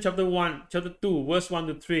Ephesians chapter 2, verse 1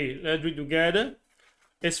 to 3. Let's read together.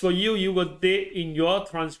 As for you, you were dead in your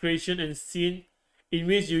transgression and sin, in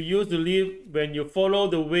which you used to live when you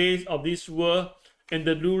followed the ways of this world and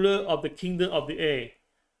the ruler of the kingdom of the air,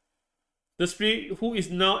 the spirit who is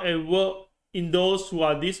now at work in those who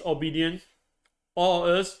are disobedient. All of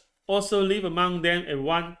us also live among them at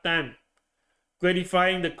one time,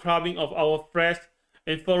 gratifying the craving of our flesh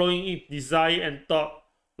and following its desire and thought.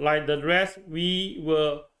 Like the rest, we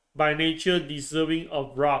were by nature deserving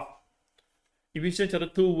of wrath. Ephesians chapter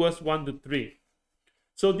 2, verse 1 to 3.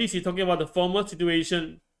 So this is talking about the former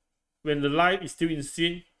situation when the life is still in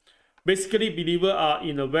sin. Basically, believers are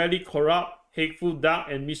in a very corrupt, hateful, dark,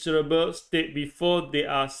 and miserable state before they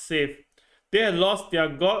are saved. They have lost their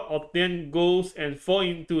God-ordained goals and fall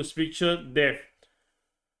into spiritual death.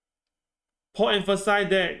 Paul emphasized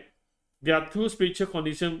that their true spiritual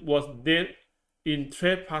condition was death in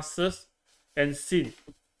trespasses and sin.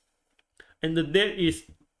 And the death is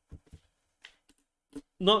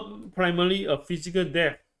not primarily a physical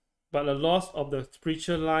death, but a loss of the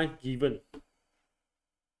spiritual life given.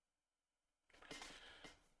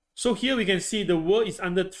 So here we can see the world is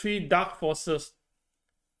under three dark forces.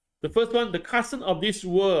 The first one, the custom of this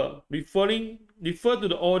world, refer to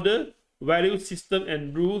the order, value system,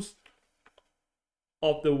 and rules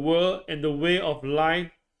of the world and the way of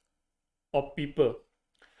life of people.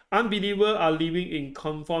 Unbelievers are living in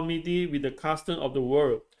conformity with the custom of the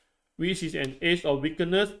world, which is an age of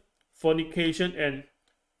wickedness, fornication, and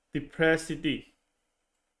depravity.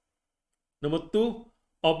 Number 2,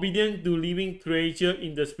 obedient to living creature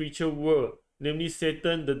in the spiritual world, namely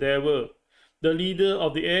Satan, the devil, the leader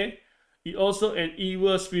of the air, is also an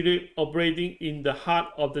evil spirit operating in the heart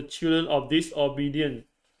of the children of disobedience.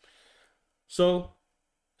 So,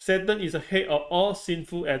 Satan is the head of all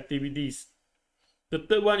sinful activities. The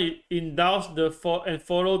third one is indulge and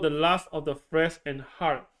follow the lust of the flesh and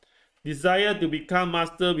heart. Desire to become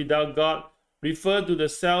master without God, refer to the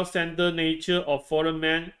self-centered nature of fallen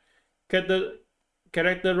man,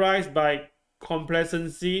 characterized by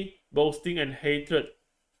complacency, boasting, and hatred.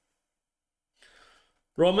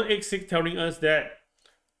 Romans 8:6 telling us that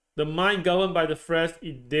the mind governed by the flesh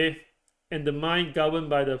is death, and the mind governed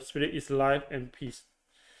by the spirit is life and peace.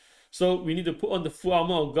 So we need to put on the full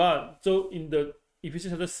armor of God. So in the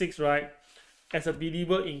Ephesians chapter 6, right, as a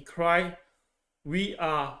believer in Christ, we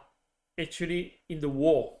are actually in the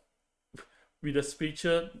war with the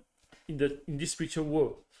spiritual, in this spiritual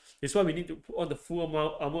world. That's why we need to put on the full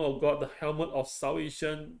armor of God, the helmet of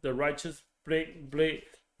salvation, the righteous blade,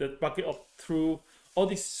 the bucket of truth. All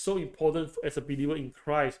this is so important as a believer in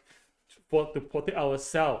Christ to protect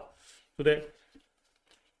ourselves,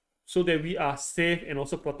 so that we are safe and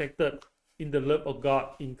also protected in the love of God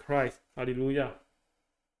in Christ. Hallelujah.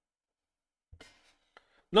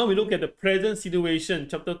 Now we look at the present situation,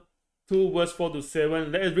 chapter 2, verse 4 to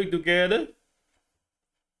 7. Let us read together.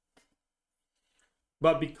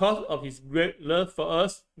 But because of his great love for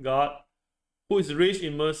us, God, who is rich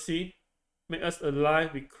in mercy, made us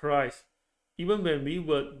alive with Christ. Even when we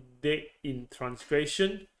were dead in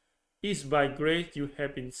transgression, it is by grace you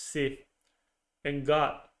have been saved. And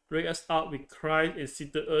God raised us up with Christ and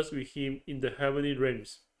seated us with him in the heavenly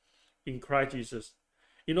realms in Christ Jesus,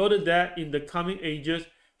 in order that in the coming ages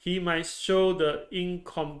he might show the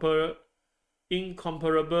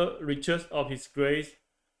incomparable riches of his grace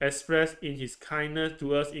expressed in his kindness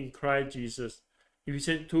to us in Christ Jesus.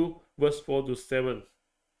 Ephesians 2, verse 4 to 7.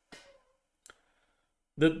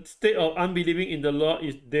 The state of unbelieving in the Lord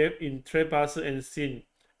is death in trespasses and sin,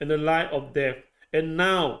 and the life of death. And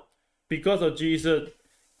now, because of Jesus,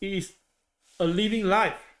 it is a living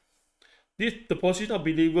life. The position of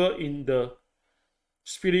believer in the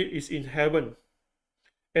Spirit is in heaven.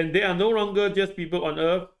 And they are no longer just people on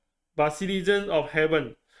earth, but citizens of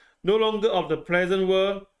heaven, no longer of the present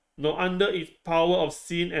world, nor under its power of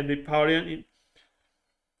sin and rebellion.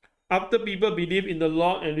 After people believe in the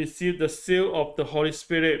Lord and receive the seal of the Holy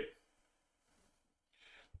Spirit,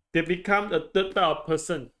 they become a third type of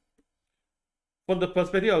person. From the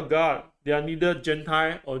perspective of God, they are neither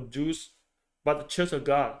Gentile or Jews, but the church of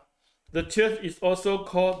God. The church is also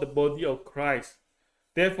called the body of Christ.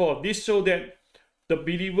 Therefore, this shows that the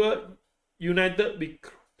believer united with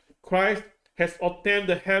Christ has obtained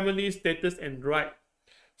the heavenly status and right.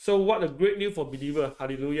 So what a great news for believer.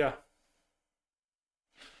 Hallelujah.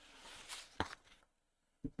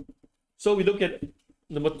 So we look at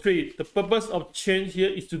number 3. The purpose of change here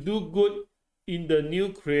is to do good in the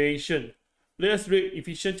new creation. Let us read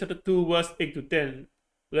Ephesians chapter 2, verse 8 to 10.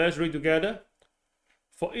 Let us read together.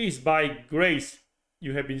 For it is by grace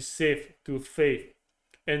you have been saved through faith.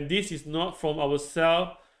 And this is not from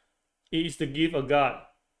ourselves, it is the gift of God,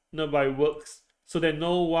 not by works, so that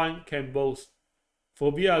no one can boast.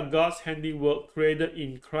 For we are God's handiwork, created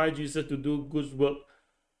in Christ Jesus to do good work,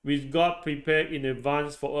 which God prepared in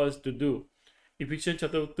advance for us to do. Ephesians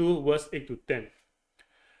chapter 2, verse 8 to 10.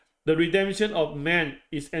 The redemption of man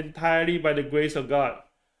is entirely by the grace of God,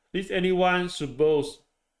 lest anyone should boast.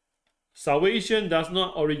 Salvation does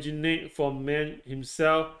not originate from man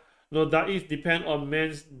himself, nor does it depend on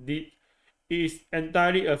man's deed. It is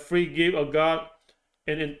entirely a free gift of God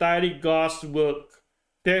and entirely God's work.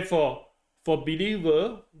 Therefore, for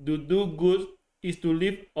believer to do good is to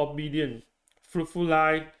live obedient, fruitful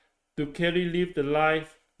life, to live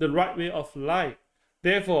the right way of life.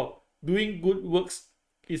 Therefore, doing good works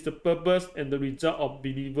is the purpose and the result of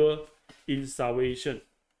believer in salvation.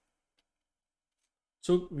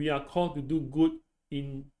 So we are called to do good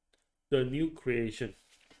in the new creation.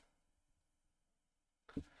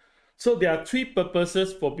 So there are 3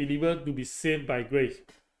 purposes for believers to be saved by grace.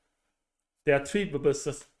 There are 3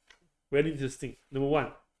 purposes. Very interesting. Number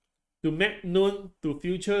 1, to make known to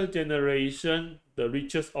future generation the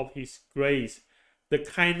riches of his grace, the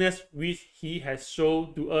kindness which he has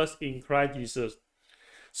shown to us in Christ Jesus.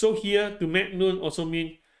 So here, to make known also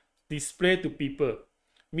means display to people,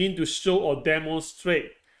 mean to show or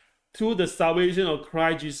demonstrate through the salvation of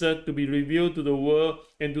Christ Jesus to be revealed to the world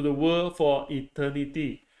and to the world for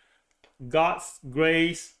eternity. God's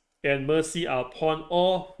grace and mercy are upon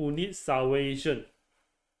all who need salvation.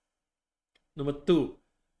 Number 2,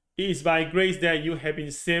 it is by grace that you have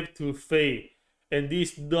been saved through faith, and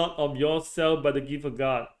this not of yourself but the gift of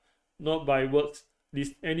God, not by works,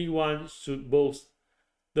 lest anyone should boast.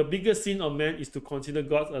 The biggest sin of man is to consider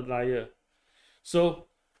God a liar. So,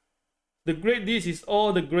 the great deed is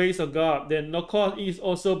all the grace of God. Then, of course, it is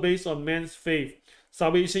also based on man's faith.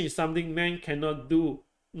 Salvation is something man cannot do,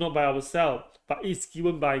 not by ourselves, but it is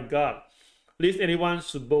given by God, lest anyone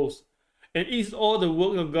should boast. And it is all the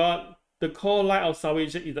work of God. The core light of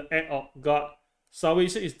salvation is the act of God.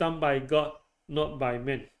 Salvation is done by God, not by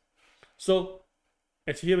men. So,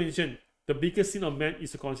 as here mentioned, the biggest sin of man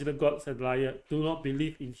is to consider God as a liar, do not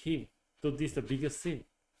believe in him. So this is the biggest sin.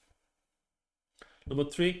 Number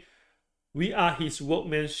 3, we are his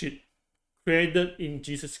workmanship, created in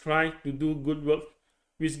Jesus Christ to do good work,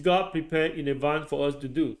 which God prepared in advance for us to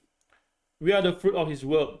do. We are the fruit of His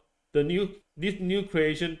work. This new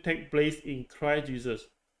creation takes place in Christ Jesus.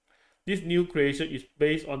 This new creation is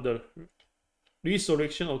based on the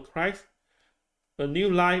resurrection of Christ, a new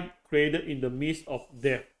life created in the midst of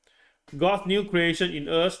death. God's new creation in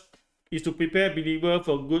us is to prepare believers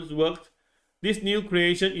for good works. This new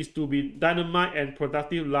creation is to be dynamite and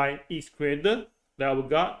productive like its creator, like our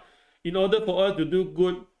God. In order for us to do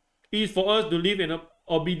good, it is for us to live an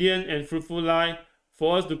obedient and fruitful life,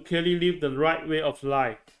 for us to clearly live the right way of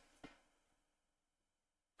life.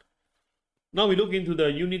 Now we look into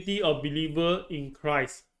the unity of believer in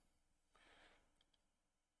Christ.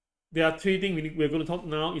 There are three things we're going to talk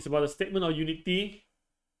now. It's about the statement of unity,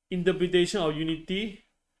 interpretation of unity,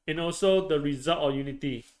 and also the result of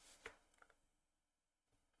unity.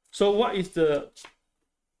 So what is the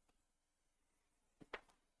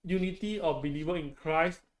unity of believer in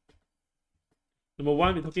Christ? Number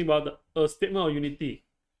one, we're talking about a statement of unity.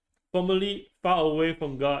 Formerly far away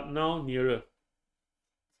from God, now nearer.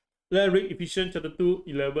 Let's read Ephesians chapter 2,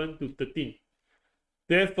 11 to 13.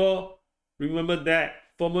 Therefore, remember that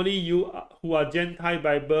formerly you who are Gentile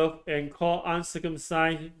by birth and called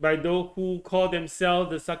uncircumcised by those who call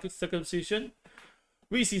themselves the circumcision,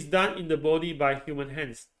 which is done in the body by human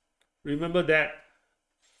hands. Remember that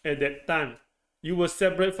at that time you were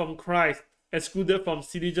separate from Christ, excluded from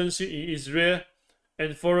citizenship in Israel,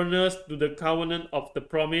 and foreigners to the covenant of the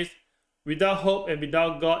promise, without hope and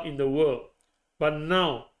without God in the world. But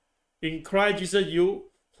now, in Christ Jesus, you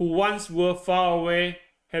who once were far away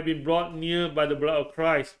have been brought near by the blood of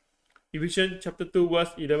Christ. Ephesians chapter 2, verse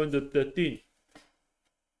 11 to 13.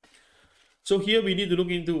 So here we need to look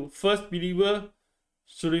into first believer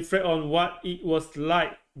should reflect on what it was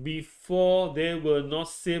like before they were not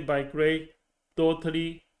saved by grace,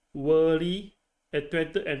 totally worldly,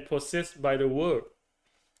 attracted and possessed by the world.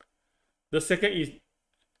 The second is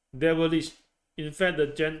devilish. In fact, the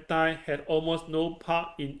Gentile had almost no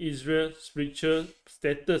part in Israel's spiritual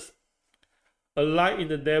status, alike in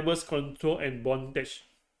the devil's control and bondage.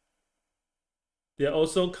 They are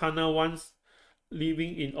also carnal ones,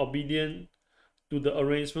 living in obedience to the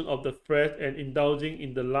arrangement of the flesh and indulging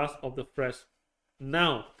in the lust of the flesh.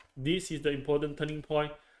 Now, this is the important turning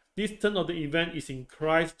point. This turn of the event is in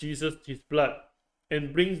Christ Jesus, His blood,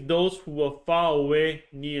 and brings those who were far away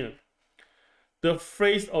near. The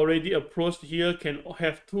phrase already approached here can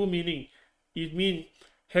have two meanings. It means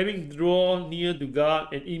having drawn near to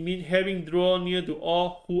God, and it means having drawn near to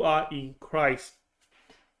all who are in Christ.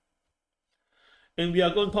 And we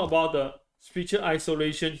are going to talk about the spiritual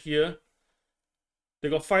isolation here. They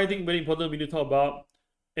got five things very important we need to talk about.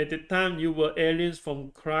 At the time you were aliens from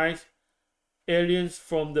Christ, aliens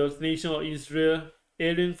from the nation of Israel,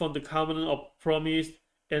 aliens from the covenant of promise,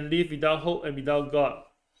 and live without hope and without God.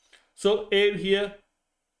 So A here,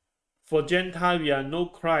 for Gentile, we are no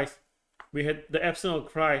Christ. We had the absence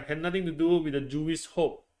of Christ, had nothing to do with the Jewish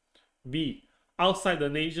hope. B, outside the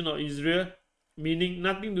nation of Israel, meaning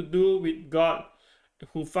nothing to do with God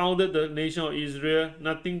who founded the nation of Israel,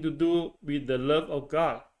 nothing to do with the love of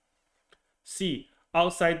God. C,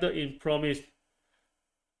 outsider in promise.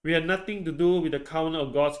 We had nothing to do with the covenant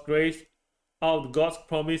of God's grace, out of God's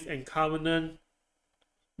promise and covenant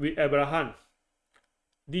with Abraham.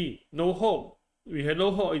 D, no hope. We had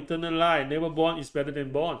no hope, eternal life. Never born is better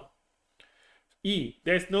than born. E,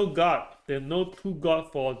 there is no God. There is no true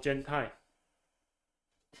God for Gentile.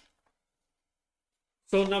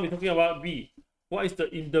 So now we're talking about B. What is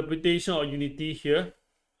the interpretation of unity here?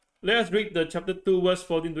 Let us read the chapter 2, verse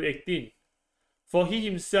 14 to 18. For He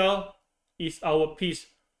Himself is our peace,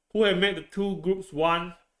 who has made the two groups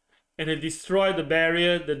one, and has destroyed the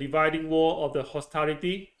barrier, the dividing wall of the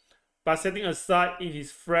hostility, by setting aside in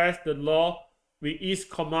His flesh the law with its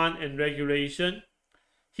command and regulation.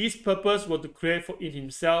 His purpose was to create in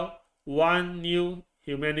Himself one new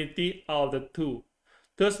humanity out of the two,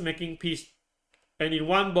 thus making peace, and in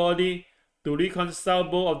one body to reconcile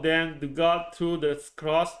both of them to God through the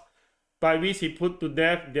cross, by which He put to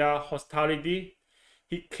death their hostility.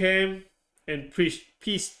 He came and preached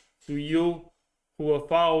peace to you who were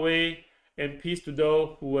far away, and peace to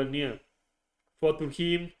those who were near. For to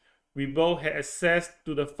Him we both had access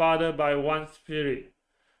to the Father by one Spirit.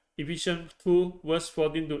 Ephesians 2, verse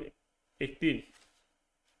 14 to 18.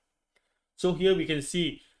 So here we can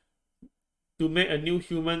see, to make a new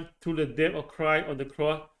human through the death of Christ on the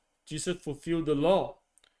cross, Jesus fulfilled the law.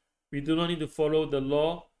 We do not need to follow the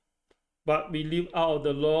law, but we live out of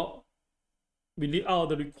the law. We live out of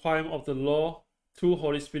the requirement of the law through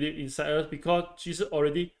Holy Spirit inside us, because Jesus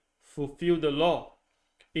already fulfilled the law.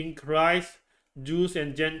 In Christ, Jews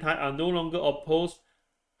and Gentiles are no longer opposed,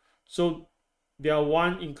 so they are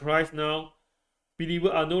one in Christ now.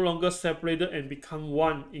 Believers are no longer separated and become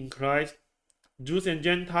one in Christ. Jews and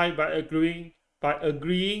Gentiles, by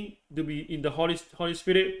agreeing to be in the Holy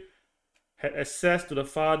Spirit, had access to the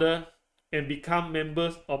Father and become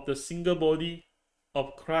members of the single body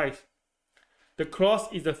of Christ. The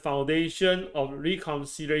cross is the foundation of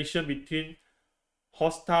reconciliation between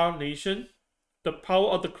hostile nations. The power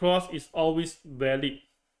of the cross is always valid.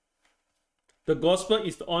 The gospel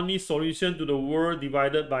is the only solution to the world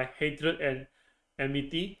divided by hatred and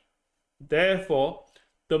enmity. Therefore,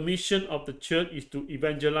 the mission of the church is to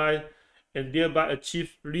evangelize and thereby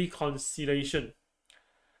achieve reconciliation.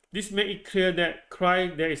 This makes it clear that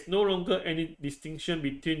Christ, there is no longer any distinction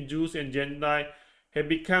between Jews and Gentiles, have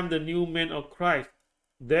become the new man of Christ.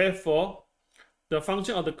 Therefore, the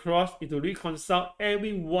function of the cross is to reconcile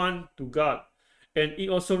everyone to God, and it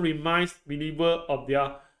also reminds believers of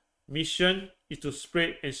their mission is to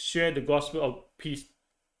spread and share the gospel of peace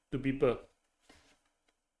to people.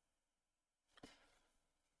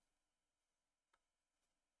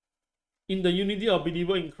 In the unity of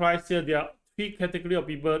believers in Christ, here there are three categories of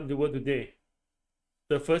people in the world today.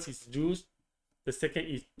 The first is Jews, the second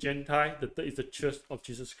is Gentile, the third is the Church of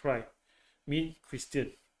Jesus Christ, mean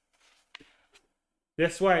Christian.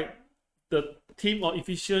 That's why the theme of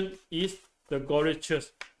Ephesians is the glorious church.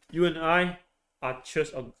 You and I are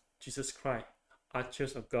Church of Jesus Christ, are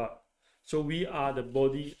Church of God. So we are the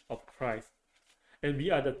body of Christ. And we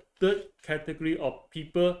are the third category of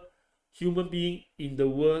people, human beings in the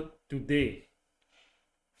world today.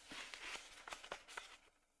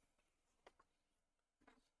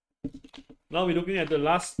 Now we're looking at the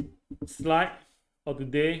last slide of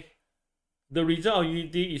today. The result of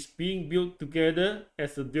unity is being built together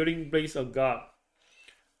as the dwelling place of God.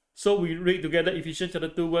 So we read together Ephesians chapter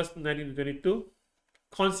 2 verse 19 to 22.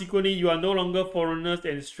 Consequently, you are no longer foreigners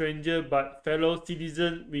and strangers, but fellow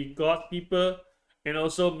citizens with God's people and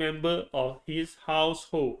also members of his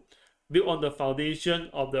household, built on the foundation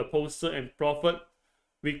of the apostle and prophet,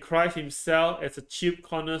 with Christ himself as the chief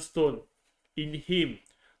cornerstone. In him,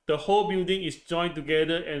 the whole building is joined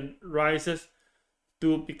together and rises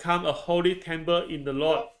to become a holy temple in the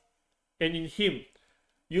Lord. And in him,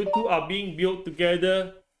 you two are being built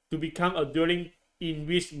together to become a dwelling in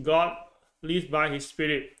which God lives by his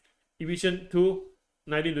Spirit. Ephesians 2,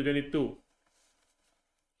 19 to 22.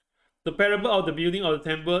 The parable of the building of the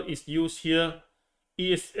temple is used here.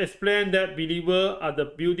 It is explained that believers are the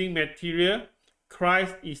building material.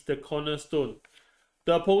 Christ is the cornerstone.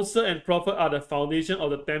 The apostle and prophet are the foundation of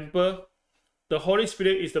the temple. The Holy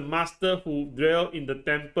Spirit is the master who dwells in the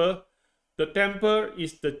temple. The temple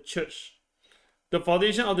is the church. The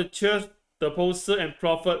foundation of the church, the apostle and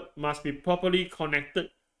prophet, must be properly connected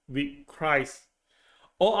with Christ.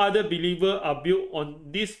 All other believers are built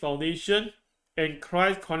on this foundation, and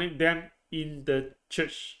Christ connects them in the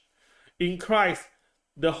church. In Christ,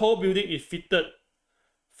 the whole building is fitted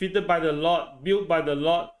by the Lord, built by the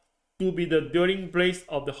Lord to be the dwelling place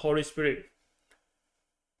of the Holy Spirit.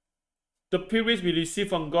 The privilege we receive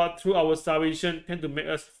from God through our salvation tend to make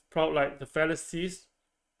us proud like the Pharisees.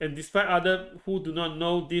 And despite others who do not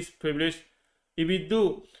know this privilege, if we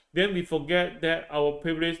do, then we forget that our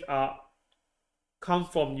privilege come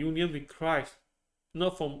from union with Christ,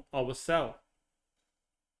 not from ourselves.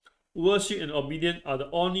 Worship and obedience are the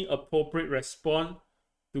only appropriate response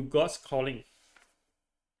to God's calling.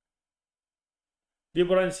 Dear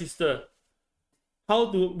brother and sister, how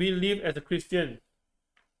do we live as a Christian?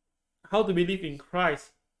 How do we live in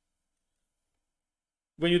Christ?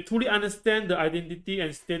 When you truly understand the identity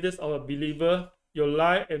and status of a believer, your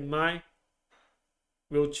life and mind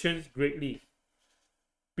will change greatly.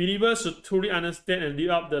 Believers should truly understand and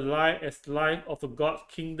live up the life as life of a God's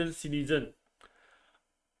kingdom citizen.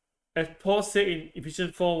 As Paul said in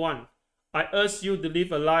Ephesians 4:1, I urge you to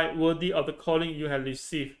live a life worthy of the calling you have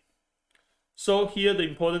received. So here the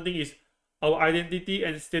important thing is our identity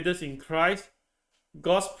and status in Christ,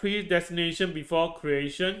 God's predestination before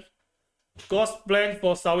creation, God's plan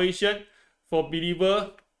for salvation for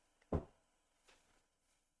believers,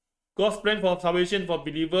 God's plan for salvation for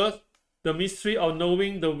believers, the mystery of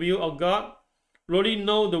knowing the will of God, really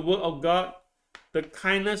know the word of God, the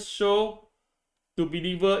kindness shown to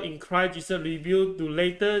believer in Christ Jesus revealed to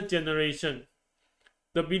later generation.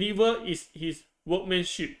 The believer is his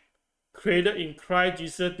workmanship, created in Christ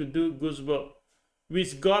Jesus to do good work,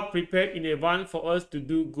 which God prepared in advance for us to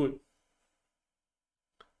do good.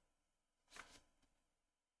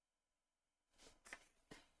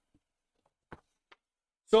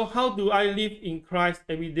 So how do I live in Christ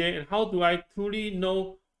every day, and how do I truly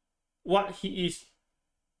know what he is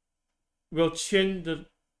will change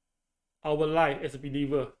our life as a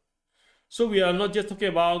believer. So we are not just talking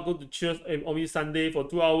about go to church every Sunday for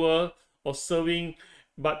 2 hours or serving,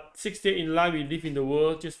 but 6 days in life we live in the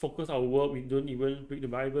world, just focus our work. We don't even read the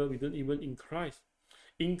Bible. We don't even in Christ.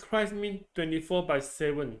 In Christ means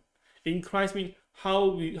 24/7. In Christ means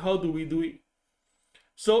how do we do it?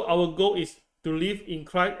 So our goal is to live in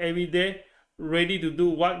Christ every day, ready to do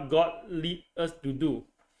what God leads us to do.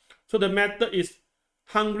 So the method is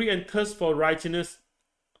hungry and thirst for righteousness.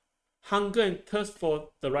 Hunger and thirst for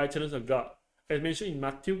the righteousness of God, as mentioned in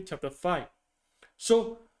Matthew chapter 5.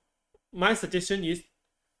 So my suggestion is,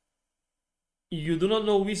 if you do not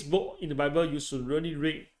know which book in the Bible you should really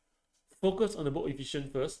read, focus on the book of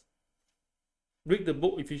Ephesians first. Read the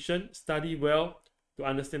book of Ephesians, study well to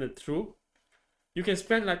understand the truth. You can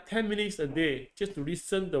spend like 10 minutes a day just to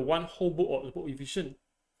listen the one whole book of the book of Ephesians.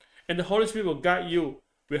 And the Holy Spirit will guide you,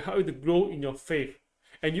 will help you to grow in your faith.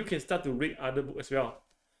 And you can start to read other books as well.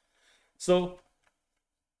 So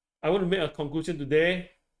I want to make a conclusion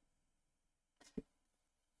today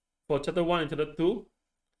for chapter 1 and chapter 2.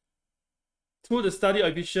 Through the study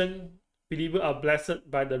of Ephesians, believers are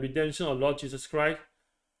blessed by the redemption of Lord Jesus Christ.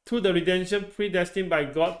 Through the redemption predestined by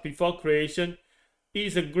God before creation, it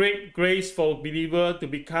is a great grace for believers to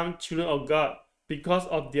become children of God because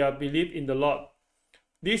of their belief in the Lord.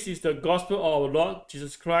 This is the gospel of our Lord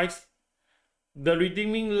Jesus Christ. The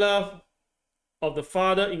redeeming love of the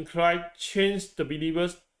Father in Christ changed the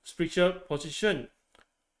believer's spiritual position,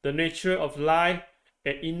 the nature of life,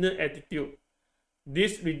 and inner attitude.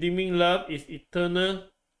 This redeeming love is eternal.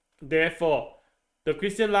 Therefore, the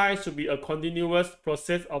Christian life should be a continuous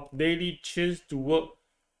process of daily change toward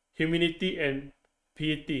humility and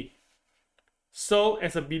piety. So,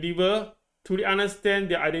 as a believer, to understand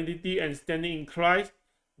their identity and standing in Christ,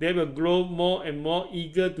 they will grow more and more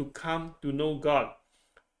eager to come to know God.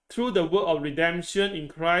 Through the work of redemption in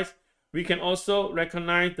Christ, we can also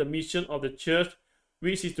recognize the mission of the church,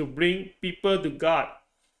 which is to bring people to God,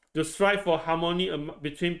 to strive for harmony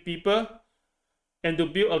between people, and to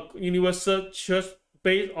build a universal church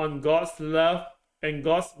based on God's love and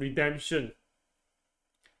God's redemption.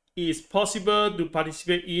 It is possible to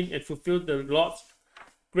participate in and fulfill the Lord's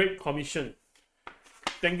Great Commission.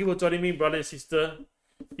 Thank you for joining me, brother and sister.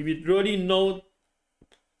 If we really know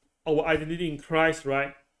our identity in Christ,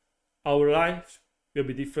 right, our life will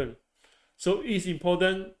be different. So it is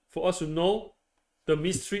important for us to know the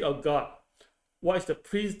mystery of God. What is the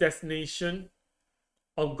predestination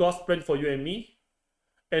of God's plan for you and me?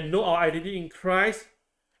 And know our identity in Christ.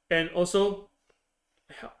 And also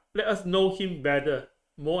let us know Him better,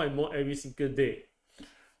 more and more every single day.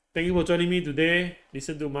 Thank you for joining me today.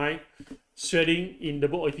 Listen to my sharing in the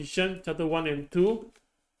book of Ephesians, chapter 1 and 2.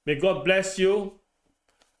 May God bless you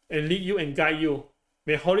and lead you and guide you.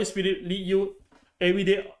 May Holy Spirit lead you every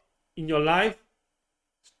day in your life.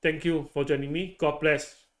 Thank you for joining me. God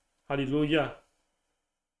bless. Hallelujah.